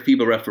 hire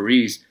FIBA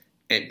referees,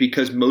 and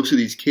because most of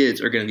these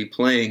kids are going to be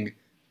playing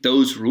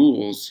those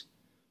rules.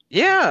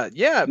 Yeah.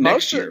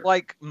 Next year.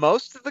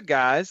 Most of the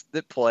guys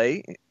that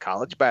play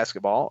college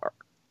basketball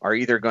are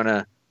either going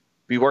to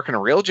be working a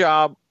real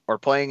job or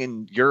playing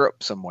in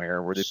Europe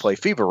somewhere where they play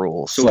FIBA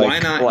rules. So why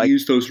not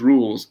use those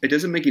rules? It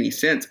doesn't make any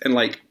sense.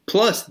 And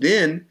plus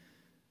then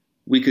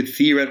we could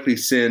theoretically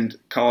send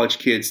college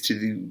kids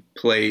to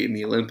play in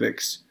the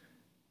Olympics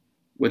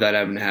without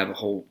having to have a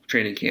whole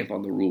training camp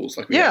on the rules.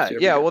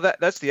 Well,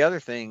 that's the other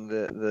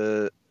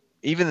thing.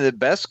 Even the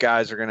best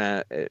guys are going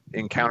to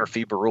encounter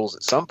FIBA rules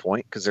at some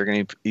point because they're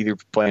going to either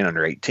be playing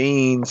under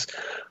 18s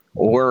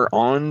or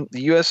on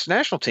the U.S.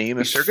 national team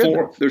if they're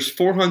good. There's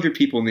 400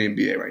 people in the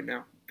NBA right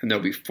now, and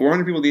there'll be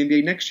 400 people in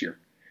the NBA next year.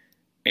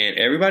 And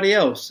everybody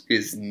else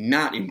is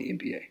not in the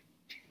NBA.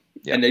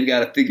 Yep. And they've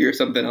got to figure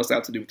something else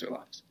out to do with their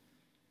lives.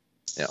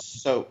 Yeah.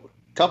 So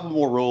a couple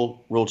more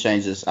rule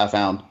changes I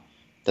found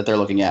that they're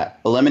looking at.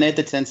 Eliminate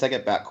the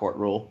 10-second backcourt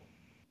rule.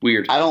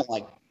 Weird. I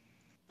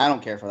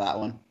don't care for that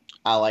one.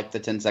 I like the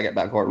 10-second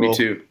backcourt rule. Me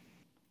too.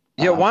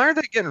 Yeah, why are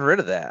they getting rid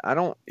of that?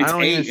 It's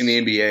 8 in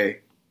the NBA.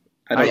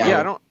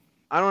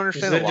 I don't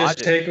understand the logic. Does it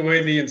just take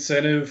away the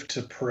incentive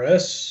to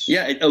press?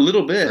 Yeah, a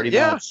little bit. Pretty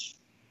much.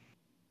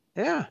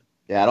 Yeah.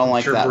 Yeah, I don't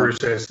like that. Bruce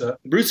says that.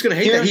 Bruce is going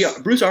to hate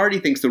that. Bruce already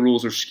thinks the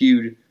rules are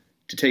skewed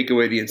to take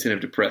away the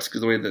incentive to press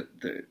because the way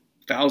that the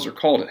fouls are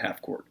called at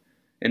half court,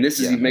 and this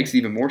makes it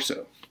even more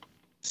so.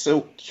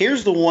 So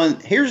here's the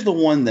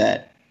one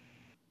that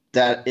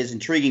is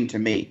intriguing to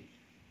me.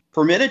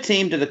 Permit a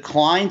team to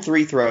decline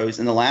 3 throws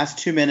in the last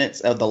 2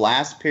 minutes of the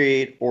last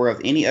period or of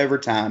any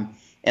overtime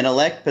and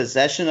elect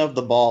possession of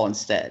the ball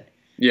instead.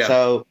 Yeah.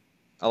 So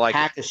I like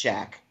hack a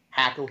Shaq,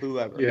 hack a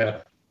whoever.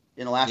 Yeah.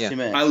 In the last 2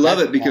 minutes. I love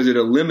it because it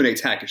eliminates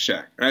hack a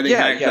Shaq. I think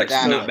hack a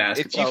Shaq's not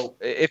basketball.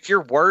 If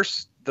your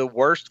worst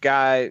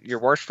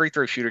free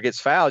throw shooter gets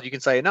fouled, you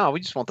can say, no,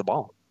 we just want the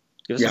ball.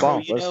 Give us the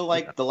ball.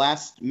 So the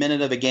last minute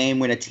of a game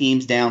when a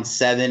team's down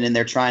 7 and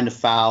they're trying to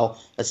foul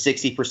a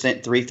 60%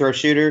 3-throw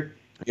shooter.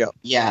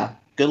 Yeah.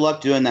 Good luck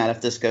doing that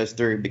if this goes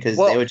through because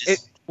they would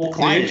just the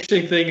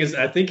interesting thing is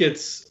I think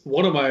it's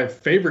one of my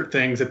favorite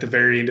things at the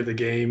very end of the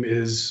game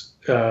is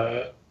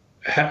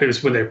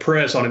when they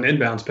press on an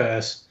inbounds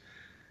pass.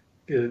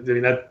 I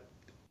mean, that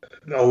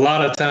a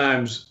lot of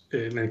times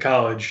in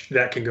college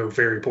that can go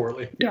very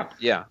poorly.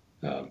 Yeah.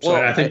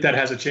 I think that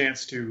has a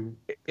chance to.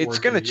 It's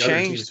going to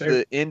change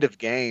the end of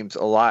games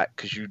a lot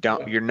because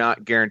you're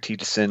not guaranteed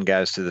to send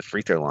guys to the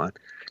free throw line.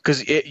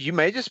 Because you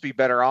may just be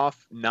better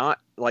off not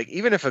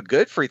even if a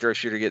good free throw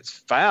shooter gets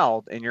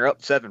fouled and you're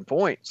up 7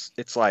 points,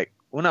 it's like,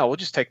 well, no, we'll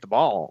just take the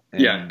ball.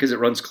 Because it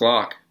runs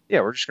clock. Yeah,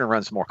 we're just going to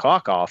run some more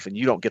clock off, and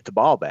you don't get the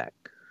ball back.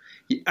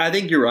 I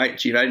think you're right,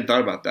 Chief. I hadn't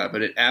thought about that,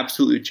 but it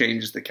absolutely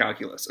changes the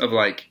calculus of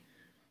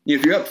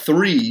if you're up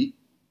 3,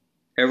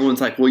 everyone's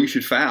like, well, you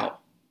should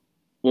foul.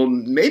 Well,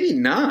 maybe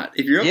not.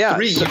 If you're up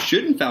 3, you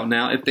shouldn't foul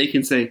now. If they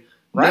can say,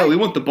 no, we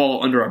want the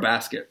ball under our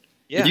basket.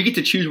 Yeah. If you get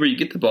to choose where you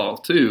get the ball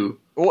too.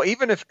 Well,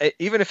 even if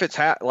it's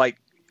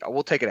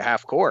we'll take it at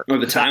half court. Or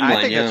the timeline.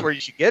 I think that's where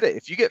you should get it.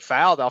 If you get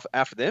fouled off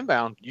after the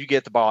inbound, you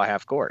get the ball at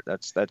half court.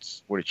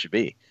 That's what it should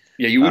be.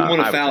 Yeah, you wouldn't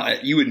want to foul.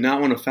 You would not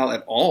want to foul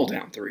at all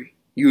down 3.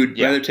 You would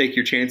rather take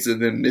your chances of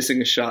them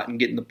missing a shot and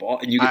getting the ball,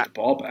 and you get the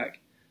ball back.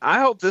 I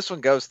hope this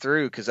one goes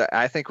through because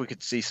I think we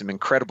could see some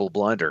incredible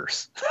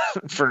blunders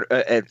for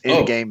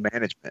in-game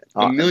management.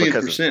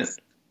 1,000,000%.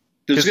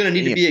 There's going to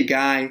need to be a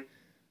guy.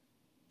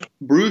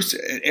 Bruce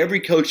and every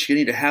coach you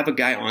need to have a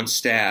guy on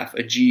staff,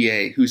 a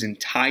GA, whose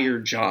entire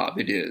job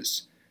it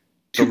is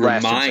to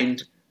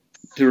remind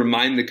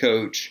the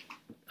coach,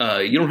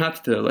 you don't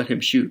have to let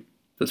him shoot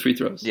those free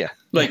throws. Yeah,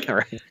 coach,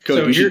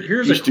 so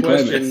here's a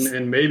question,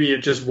 and maybe it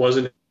just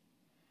wasn't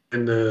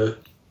in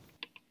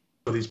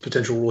these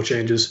potential rule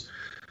changes.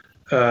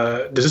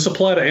 Does this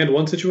apply to and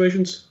one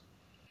situations?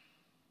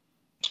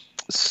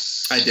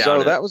 I doubt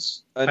so it. That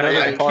was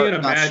another part. I can't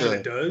imagine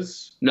it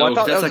does. No,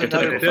 well, that's like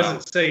a it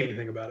doesn't say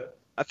anything about it.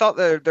 I thought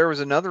there was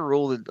another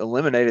rule that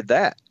eliminated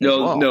that.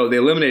 No, they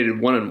eliminated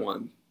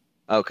 1-on-1.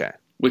 Okay.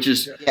 Which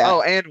is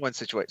and one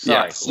situation.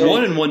 Sorry. Yeah,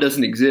 1-on-1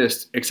 doesn't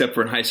exist except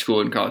for in high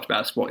school and college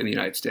basketball in the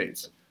United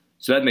States.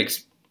 So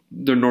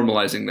they're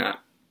normalizing that.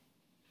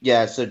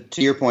 Yeah. So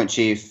to your point,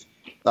 Chief,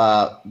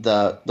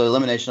 the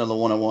elimination of the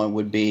 1-on-1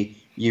 would be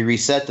you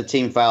reset the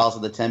team fouls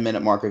at the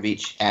 10-minute mark of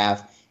each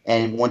half.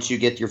 And once you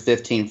get your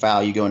 15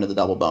 foul, you go into the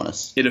double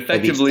bonus. It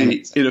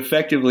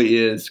effectively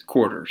is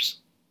quarters.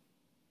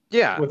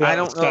 Yeah, I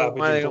don't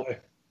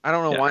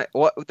know why.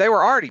 Well, they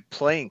were already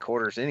playing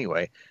quarters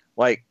anyway,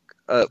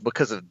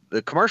 because of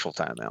the commercial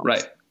timeouts.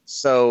 Right.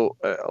 So,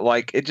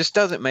 it just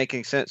doesn't make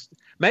any sense.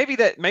 Maybe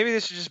this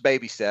is just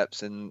baby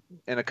steps, and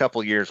in a couple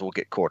of years we'll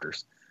get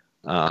quarters.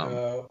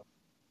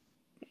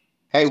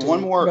 Hey,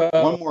 one more.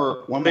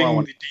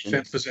 The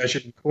defense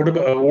possession. What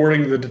about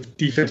awarding the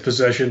defense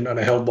possession on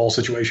a held ball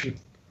situation?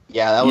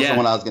 Yeah, that was the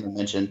one I was going to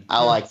mention.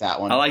 I like that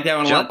one. I like that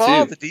one Jump a lot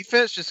ball, too. The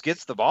defense just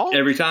gets the ball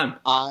every time.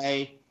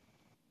 I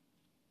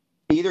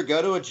either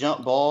go to a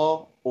jump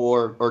ball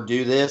or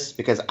do this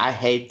because I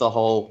hate the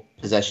whole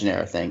possession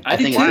era thing. I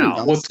think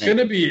what's going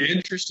to be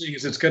interesting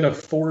is it's going to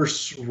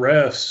force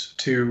refs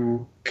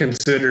to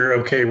consider,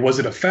 okay, was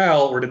it a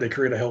foul or did they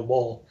create a held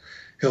ball?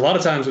 Because a lot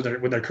of times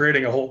when they're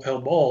creating a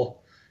held ball,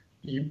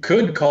 you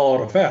could call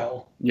it a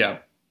foul. Yeah.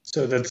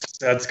 So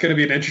that's going to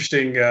be an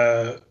interesting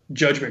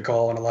judgment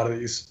call on a lot of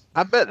these.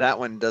 I bet that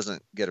one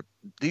doesn't get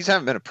these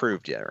haven't been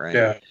approved yet, right?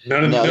 Yeah,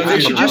 none of they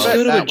should just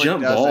go to a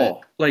jump doesn't.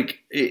 ball. Like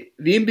the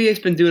NBA's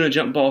been doing a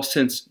jump ball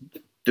since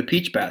the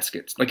peach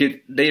baskets. Like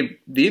the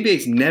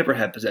NBA's never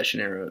had possession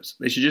arrows.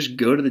 They should just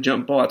go to the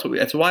jump ball.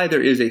 That's why there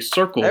is a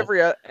circle.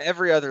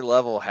 Every other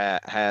level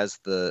has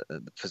the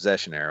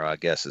possession arrow, I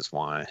guess, is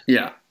why.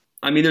 Yeah,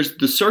 I mean, there's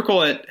the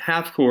circle at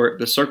half court,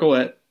 the circle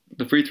at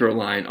the free throw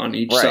line on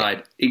each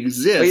side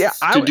exists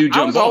to do jump balls.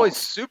 I was always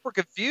super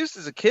confused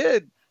as a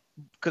kid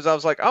because I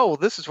was like, oh, well,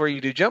 this is where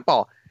you do jump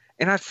ball.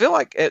 And I feel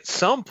like at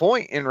some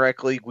point in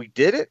rec league we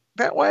did it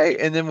that way,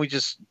 and then we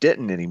just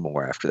didn't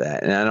anymore after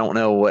that. And I don't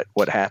know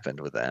what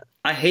happened with that.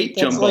 I hate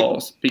jump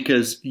balls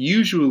because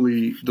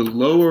usually the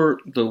lower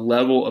the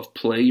level of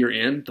play you're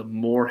in, the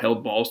more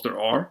held balls there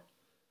are.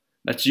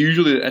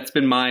 That's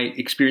been my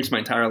experience my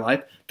entire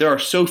life. There are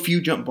so few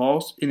jump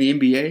balls in the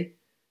NBA.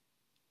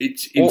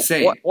 It's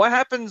insane. What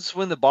happens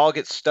when the ball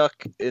gets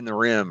stuck in the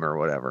rim or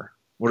whatever?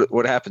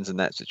 What happens in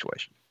that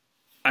situation?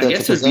 I guess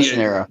it's possession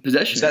arrow.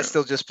 Is that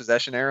still just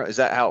possession arrow? Is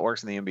that how it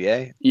works in the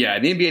NBA? Yeah,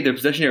 in the NBA, the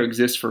possession arrow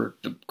exists for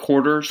the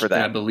quarters, for that.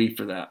 And I believe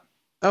for that.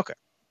 Okay.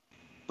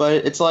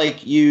 But it's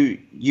like you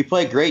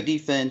play great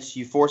defense,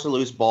 you force a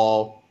loose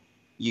ball,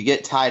 you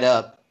get tied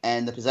up,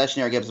 and the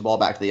possession arrow gives the ball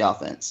back to the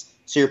offense.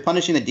 So you're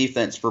punishing the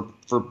defense for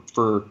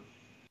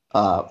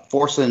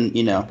forcing,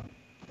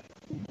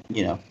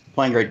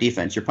 playing great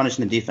defense. You're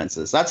punishing the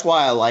defenses. That's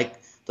why I like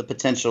the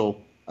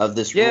potential of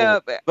this rule.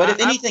 But if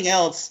anything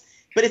else,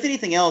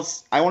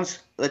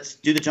 let's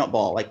do the jump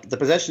ball. Like the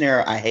possession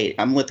arrow, I hate.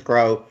 I'm with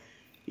Crow.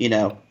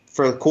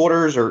 For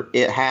quarters or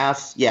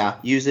halves,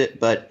 use it.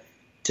 But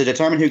to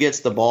determine who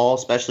gets the ball,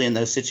 especially in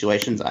those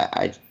situations,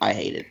 I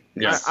hate it.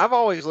 Yes. I've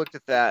always looked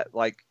at that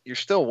like you're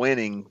still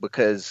winning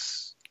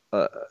because,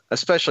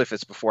 especially if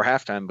it's before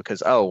halftime,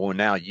 because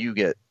now you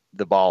get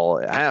the ball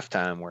at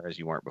halftime, whereas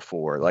you weren't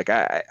before. Like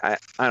I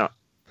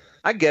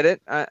get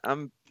it.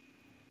 I'm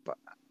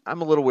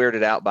a little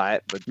weirded out by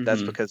it, but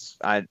that's because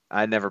I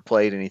never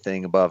played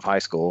anything above high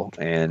school,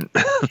 and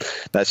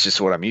that's just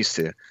what I'm used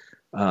to.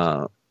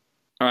 All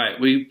right,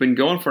 we've been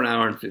going for an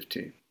hour and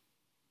 15.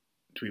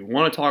 Do we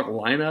want to talk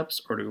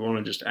lineups, or do we want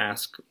to just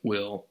ask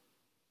Will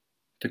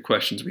the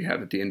questions we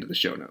have at the end of the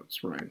show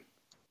notes, Ryan?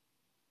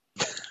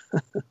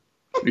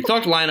 We've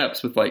talked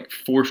lineups with like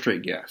 4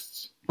 straight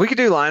guests. We could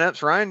do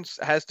lineups. Ryan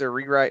has to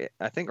rewrite.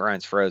 I think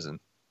Ryan's frozen.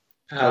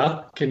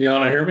 Can y'all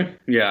not hear me?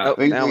 Yeah.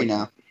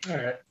 Now. All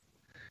right.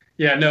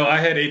 Yeah, no, I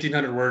had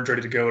 1,800 words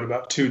ready to go at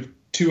about 2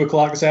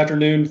 o'clock this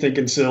afternoon,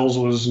 thinking Sills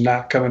was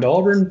not coming to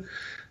Auburn,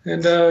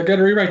 and got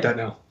to rewrite that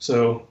now.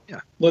 So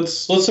let's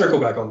circle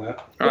back on that.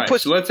 All right,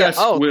 so let's ask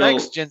Will.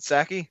 Thanks, Jen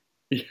Psaki.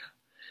 Yeah.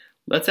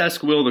 Let's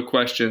ask Will the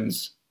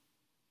questions.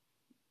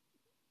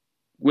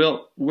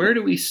 Will, where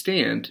do we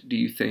stand, do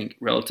you think,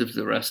 relative to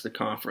the rest of the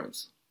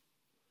conference?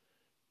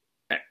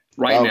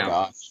 Right now.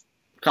 Gosh.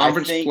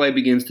 Conference play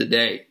begins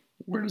today.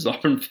 Where does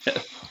Auburn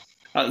fit?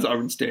 How does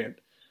Auburn stand?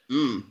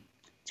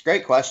 It's a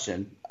great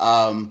question.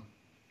 I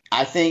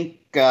think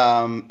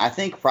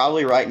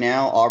probably right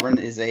now Auburn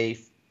is a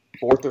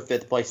 4th or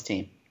 5th place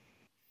team.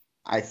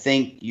 I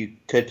think you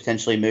could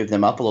potentially move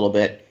them up a little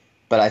bit,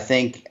 but I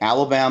think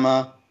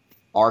Alabama,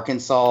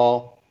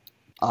 Arkansas,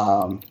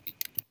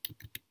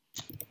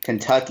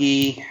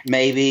 Kentucky,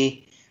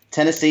 maybe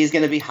Tennessee is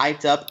going to be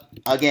hyped up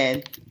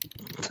again.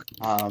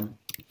 I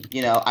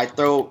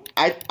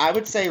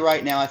would say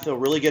right now I feel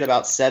really good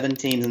about 7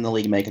 teams in the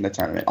league making the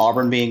tournament,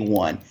 Auburn being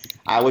one.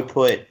 I would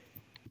put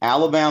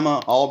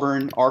Alabama,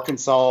 Auburn,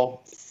 Arkansas,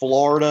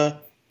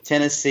 Florida,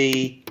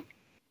 Tennessee,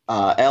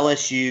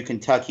 LSU,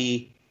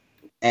 Kentucky,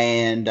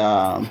 and Did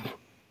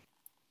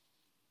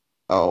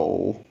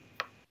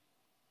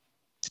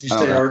you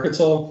say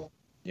Arkansas?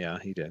 Yeah,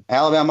 he did.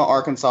 Alabama,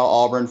 Arkansas,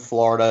 Auburn,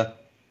 Florida,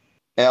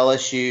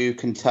 LSU,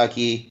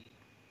 Kentucky,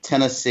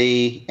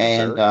 Tennessee,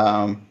 and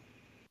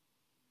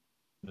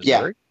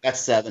Missouri? that's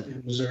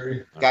 7.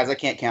 Missouri. Guys, I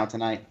can't count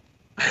tonight.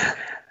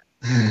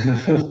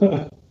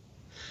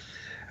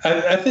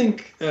 I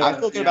think I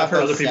feel good about I've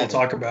heard other those people 7.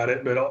 talk about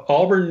it, but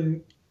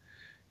Auburn,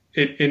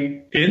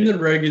 in the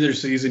regular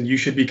season, you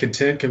should be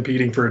content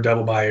competing for a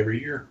double bye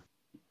every year.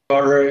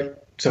 All right,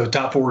 so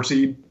top 4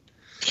 seed.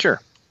 Sure.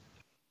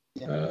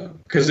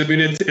 Because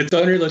it's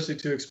unrealistic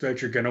to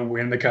expect you're going to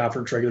win the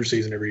conference regular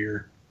season every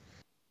year.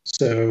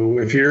 So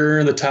if you're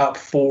in the top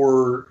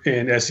 4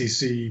 in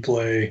SEC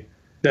play,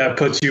 that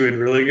puts you in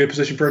really good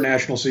position for a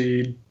national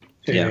seed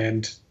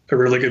and a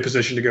really good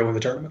position to go in the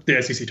tournament,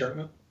 the SEC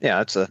tournament.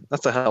 Yeah,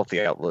 that's a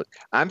healthy outlook.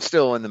 I'm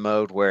still in the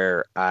mode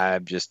where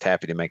I'm just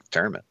happy to make the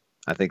tournament.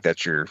 I think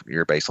that's your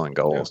baseline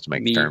goal is to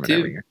make the tournament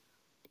every year.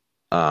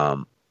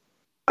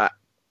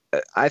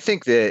 I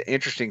think the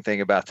interesting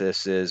thing about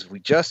this is we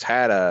just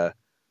had a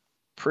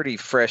pretty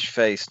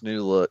fresh-faced,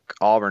 new-look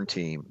Auburn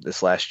team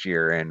this last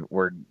year, and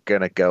we're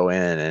going to go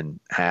in and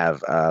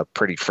have a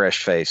pretty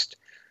fresh-faced,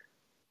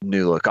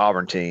 new-look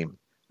Auburn team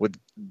with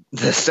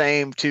the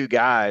same 2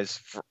 guys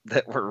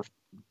that were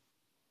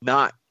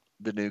not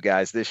the new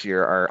guys this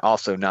year are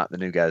also not the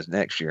new guys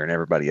next year, and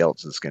everybody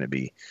else is going to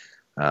be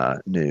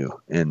new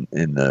in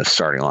the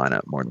starting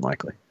lineup more than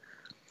likely.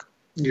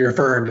 You're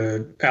referring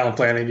to Alan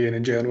Flanagan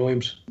and Jalen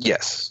Williams?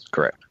 Yes,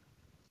 correct.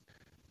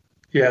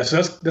 Yeah,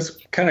 so that's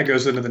kind of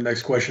goes into the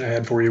next question I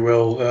had for you,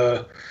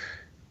 Will.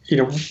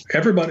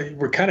 Everybody,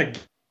 we're kind of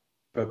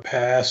a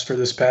pass for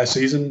this past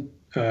season.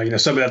 Some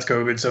of that's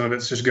COVID, some of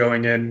it's just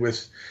going in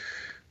with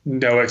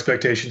no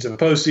expectations of a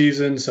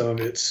postseason. Some of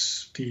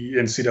it's the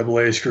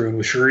NCAA screwing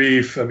with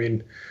Sharif. I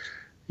mean,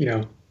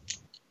 All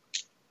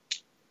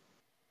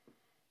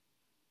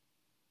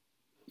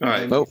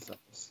right. Oh.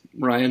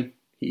 Ryan,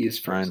 he is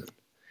frozen.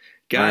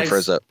 Guys, Ryan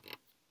froze up.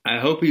 I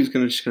hope he's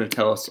just going to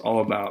tell us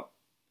all about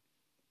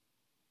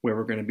where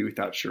we're going to be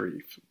without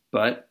Sharif,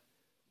 but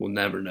we'll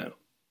never know.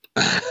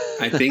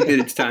 I think that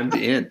it's time to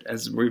end,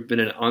 as we've been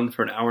on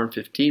for an hour and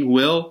 15.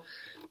 Will,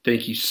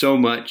 thank you so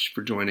much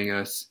for joining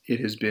us.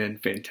 It has been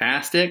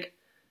fantastic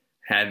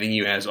having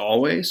you as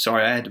always.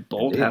 Sorry I had to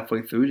bolt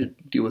halfway through to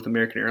deal with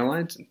American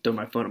Airlines and throw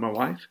my phone at my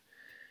wife.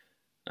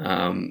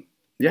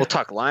 We'll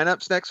talk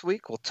lineups next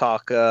week. We'll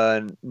talk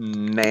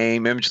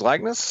name, image,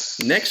 likeness.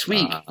 Next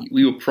week,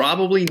 we will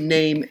probably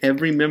name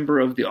every member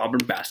of the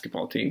Auburn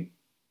basketball team.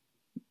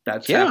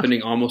 That's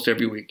happening almost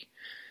every week.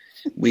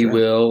 We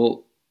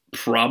will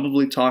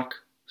probably talk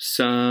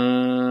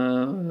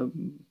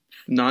some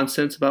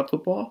nonsense about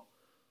football.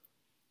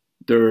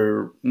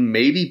 There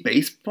may be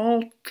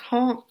baseball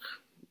talk.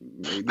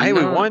 Hey,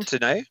 we won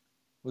tonight.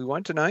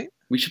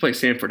 We should play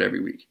Sanford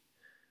every week.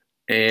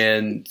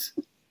 And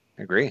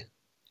I agree.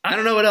 I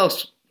don't know what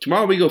else.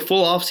 Tomorrow we go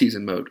full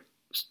off-season mode.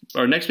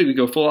 Or next week we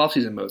go full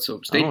off-season mode.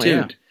 So stay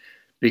tuned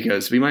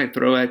because we might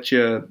throw at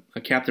you a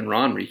Captain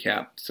Ron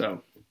recap.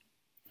 So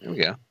there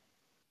we go.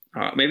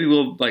 Maybe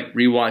we'll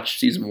rewatch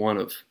season 1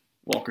 of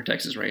Walker,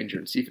 Texas Ranger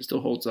and see if it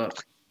still holds up.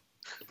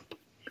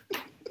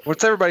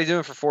 What's everybody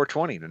doing for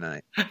 420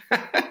 tonight?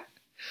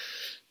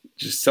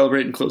 Just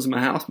celebrating closing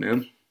my house,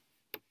 man.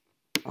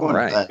 All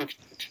right.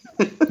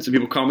 Some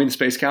people call me the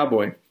Space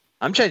Cowboy.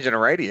 I'm changing a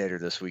radiator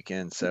this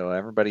weekend, so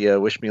everybody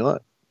wish me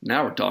luck.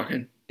 Now we're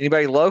talking.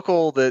 Anybody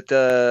local that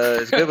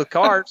is good with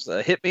cars,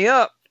 hit me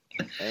up,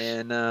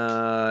 and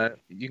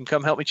you can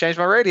come help me change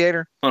my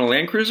radiator. On a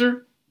Land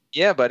Cruiser?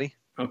 Yeah, buddy.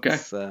 Okay.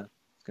 It's going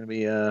to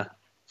be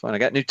fun. I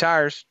got new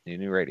tires,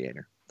 new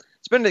radiator.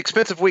 It's been an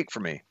expensive week for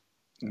me.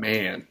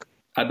 Man,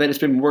 I bet it's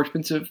been more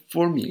expensive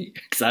for me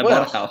because I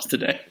bought a house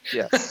today.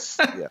 Yes,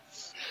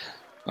 yes.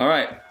 All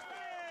right.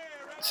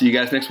 See you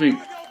guys next week.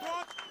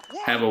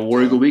 Have a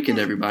War Eagle weekend,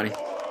 everybody.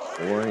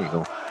 War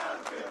Eagle.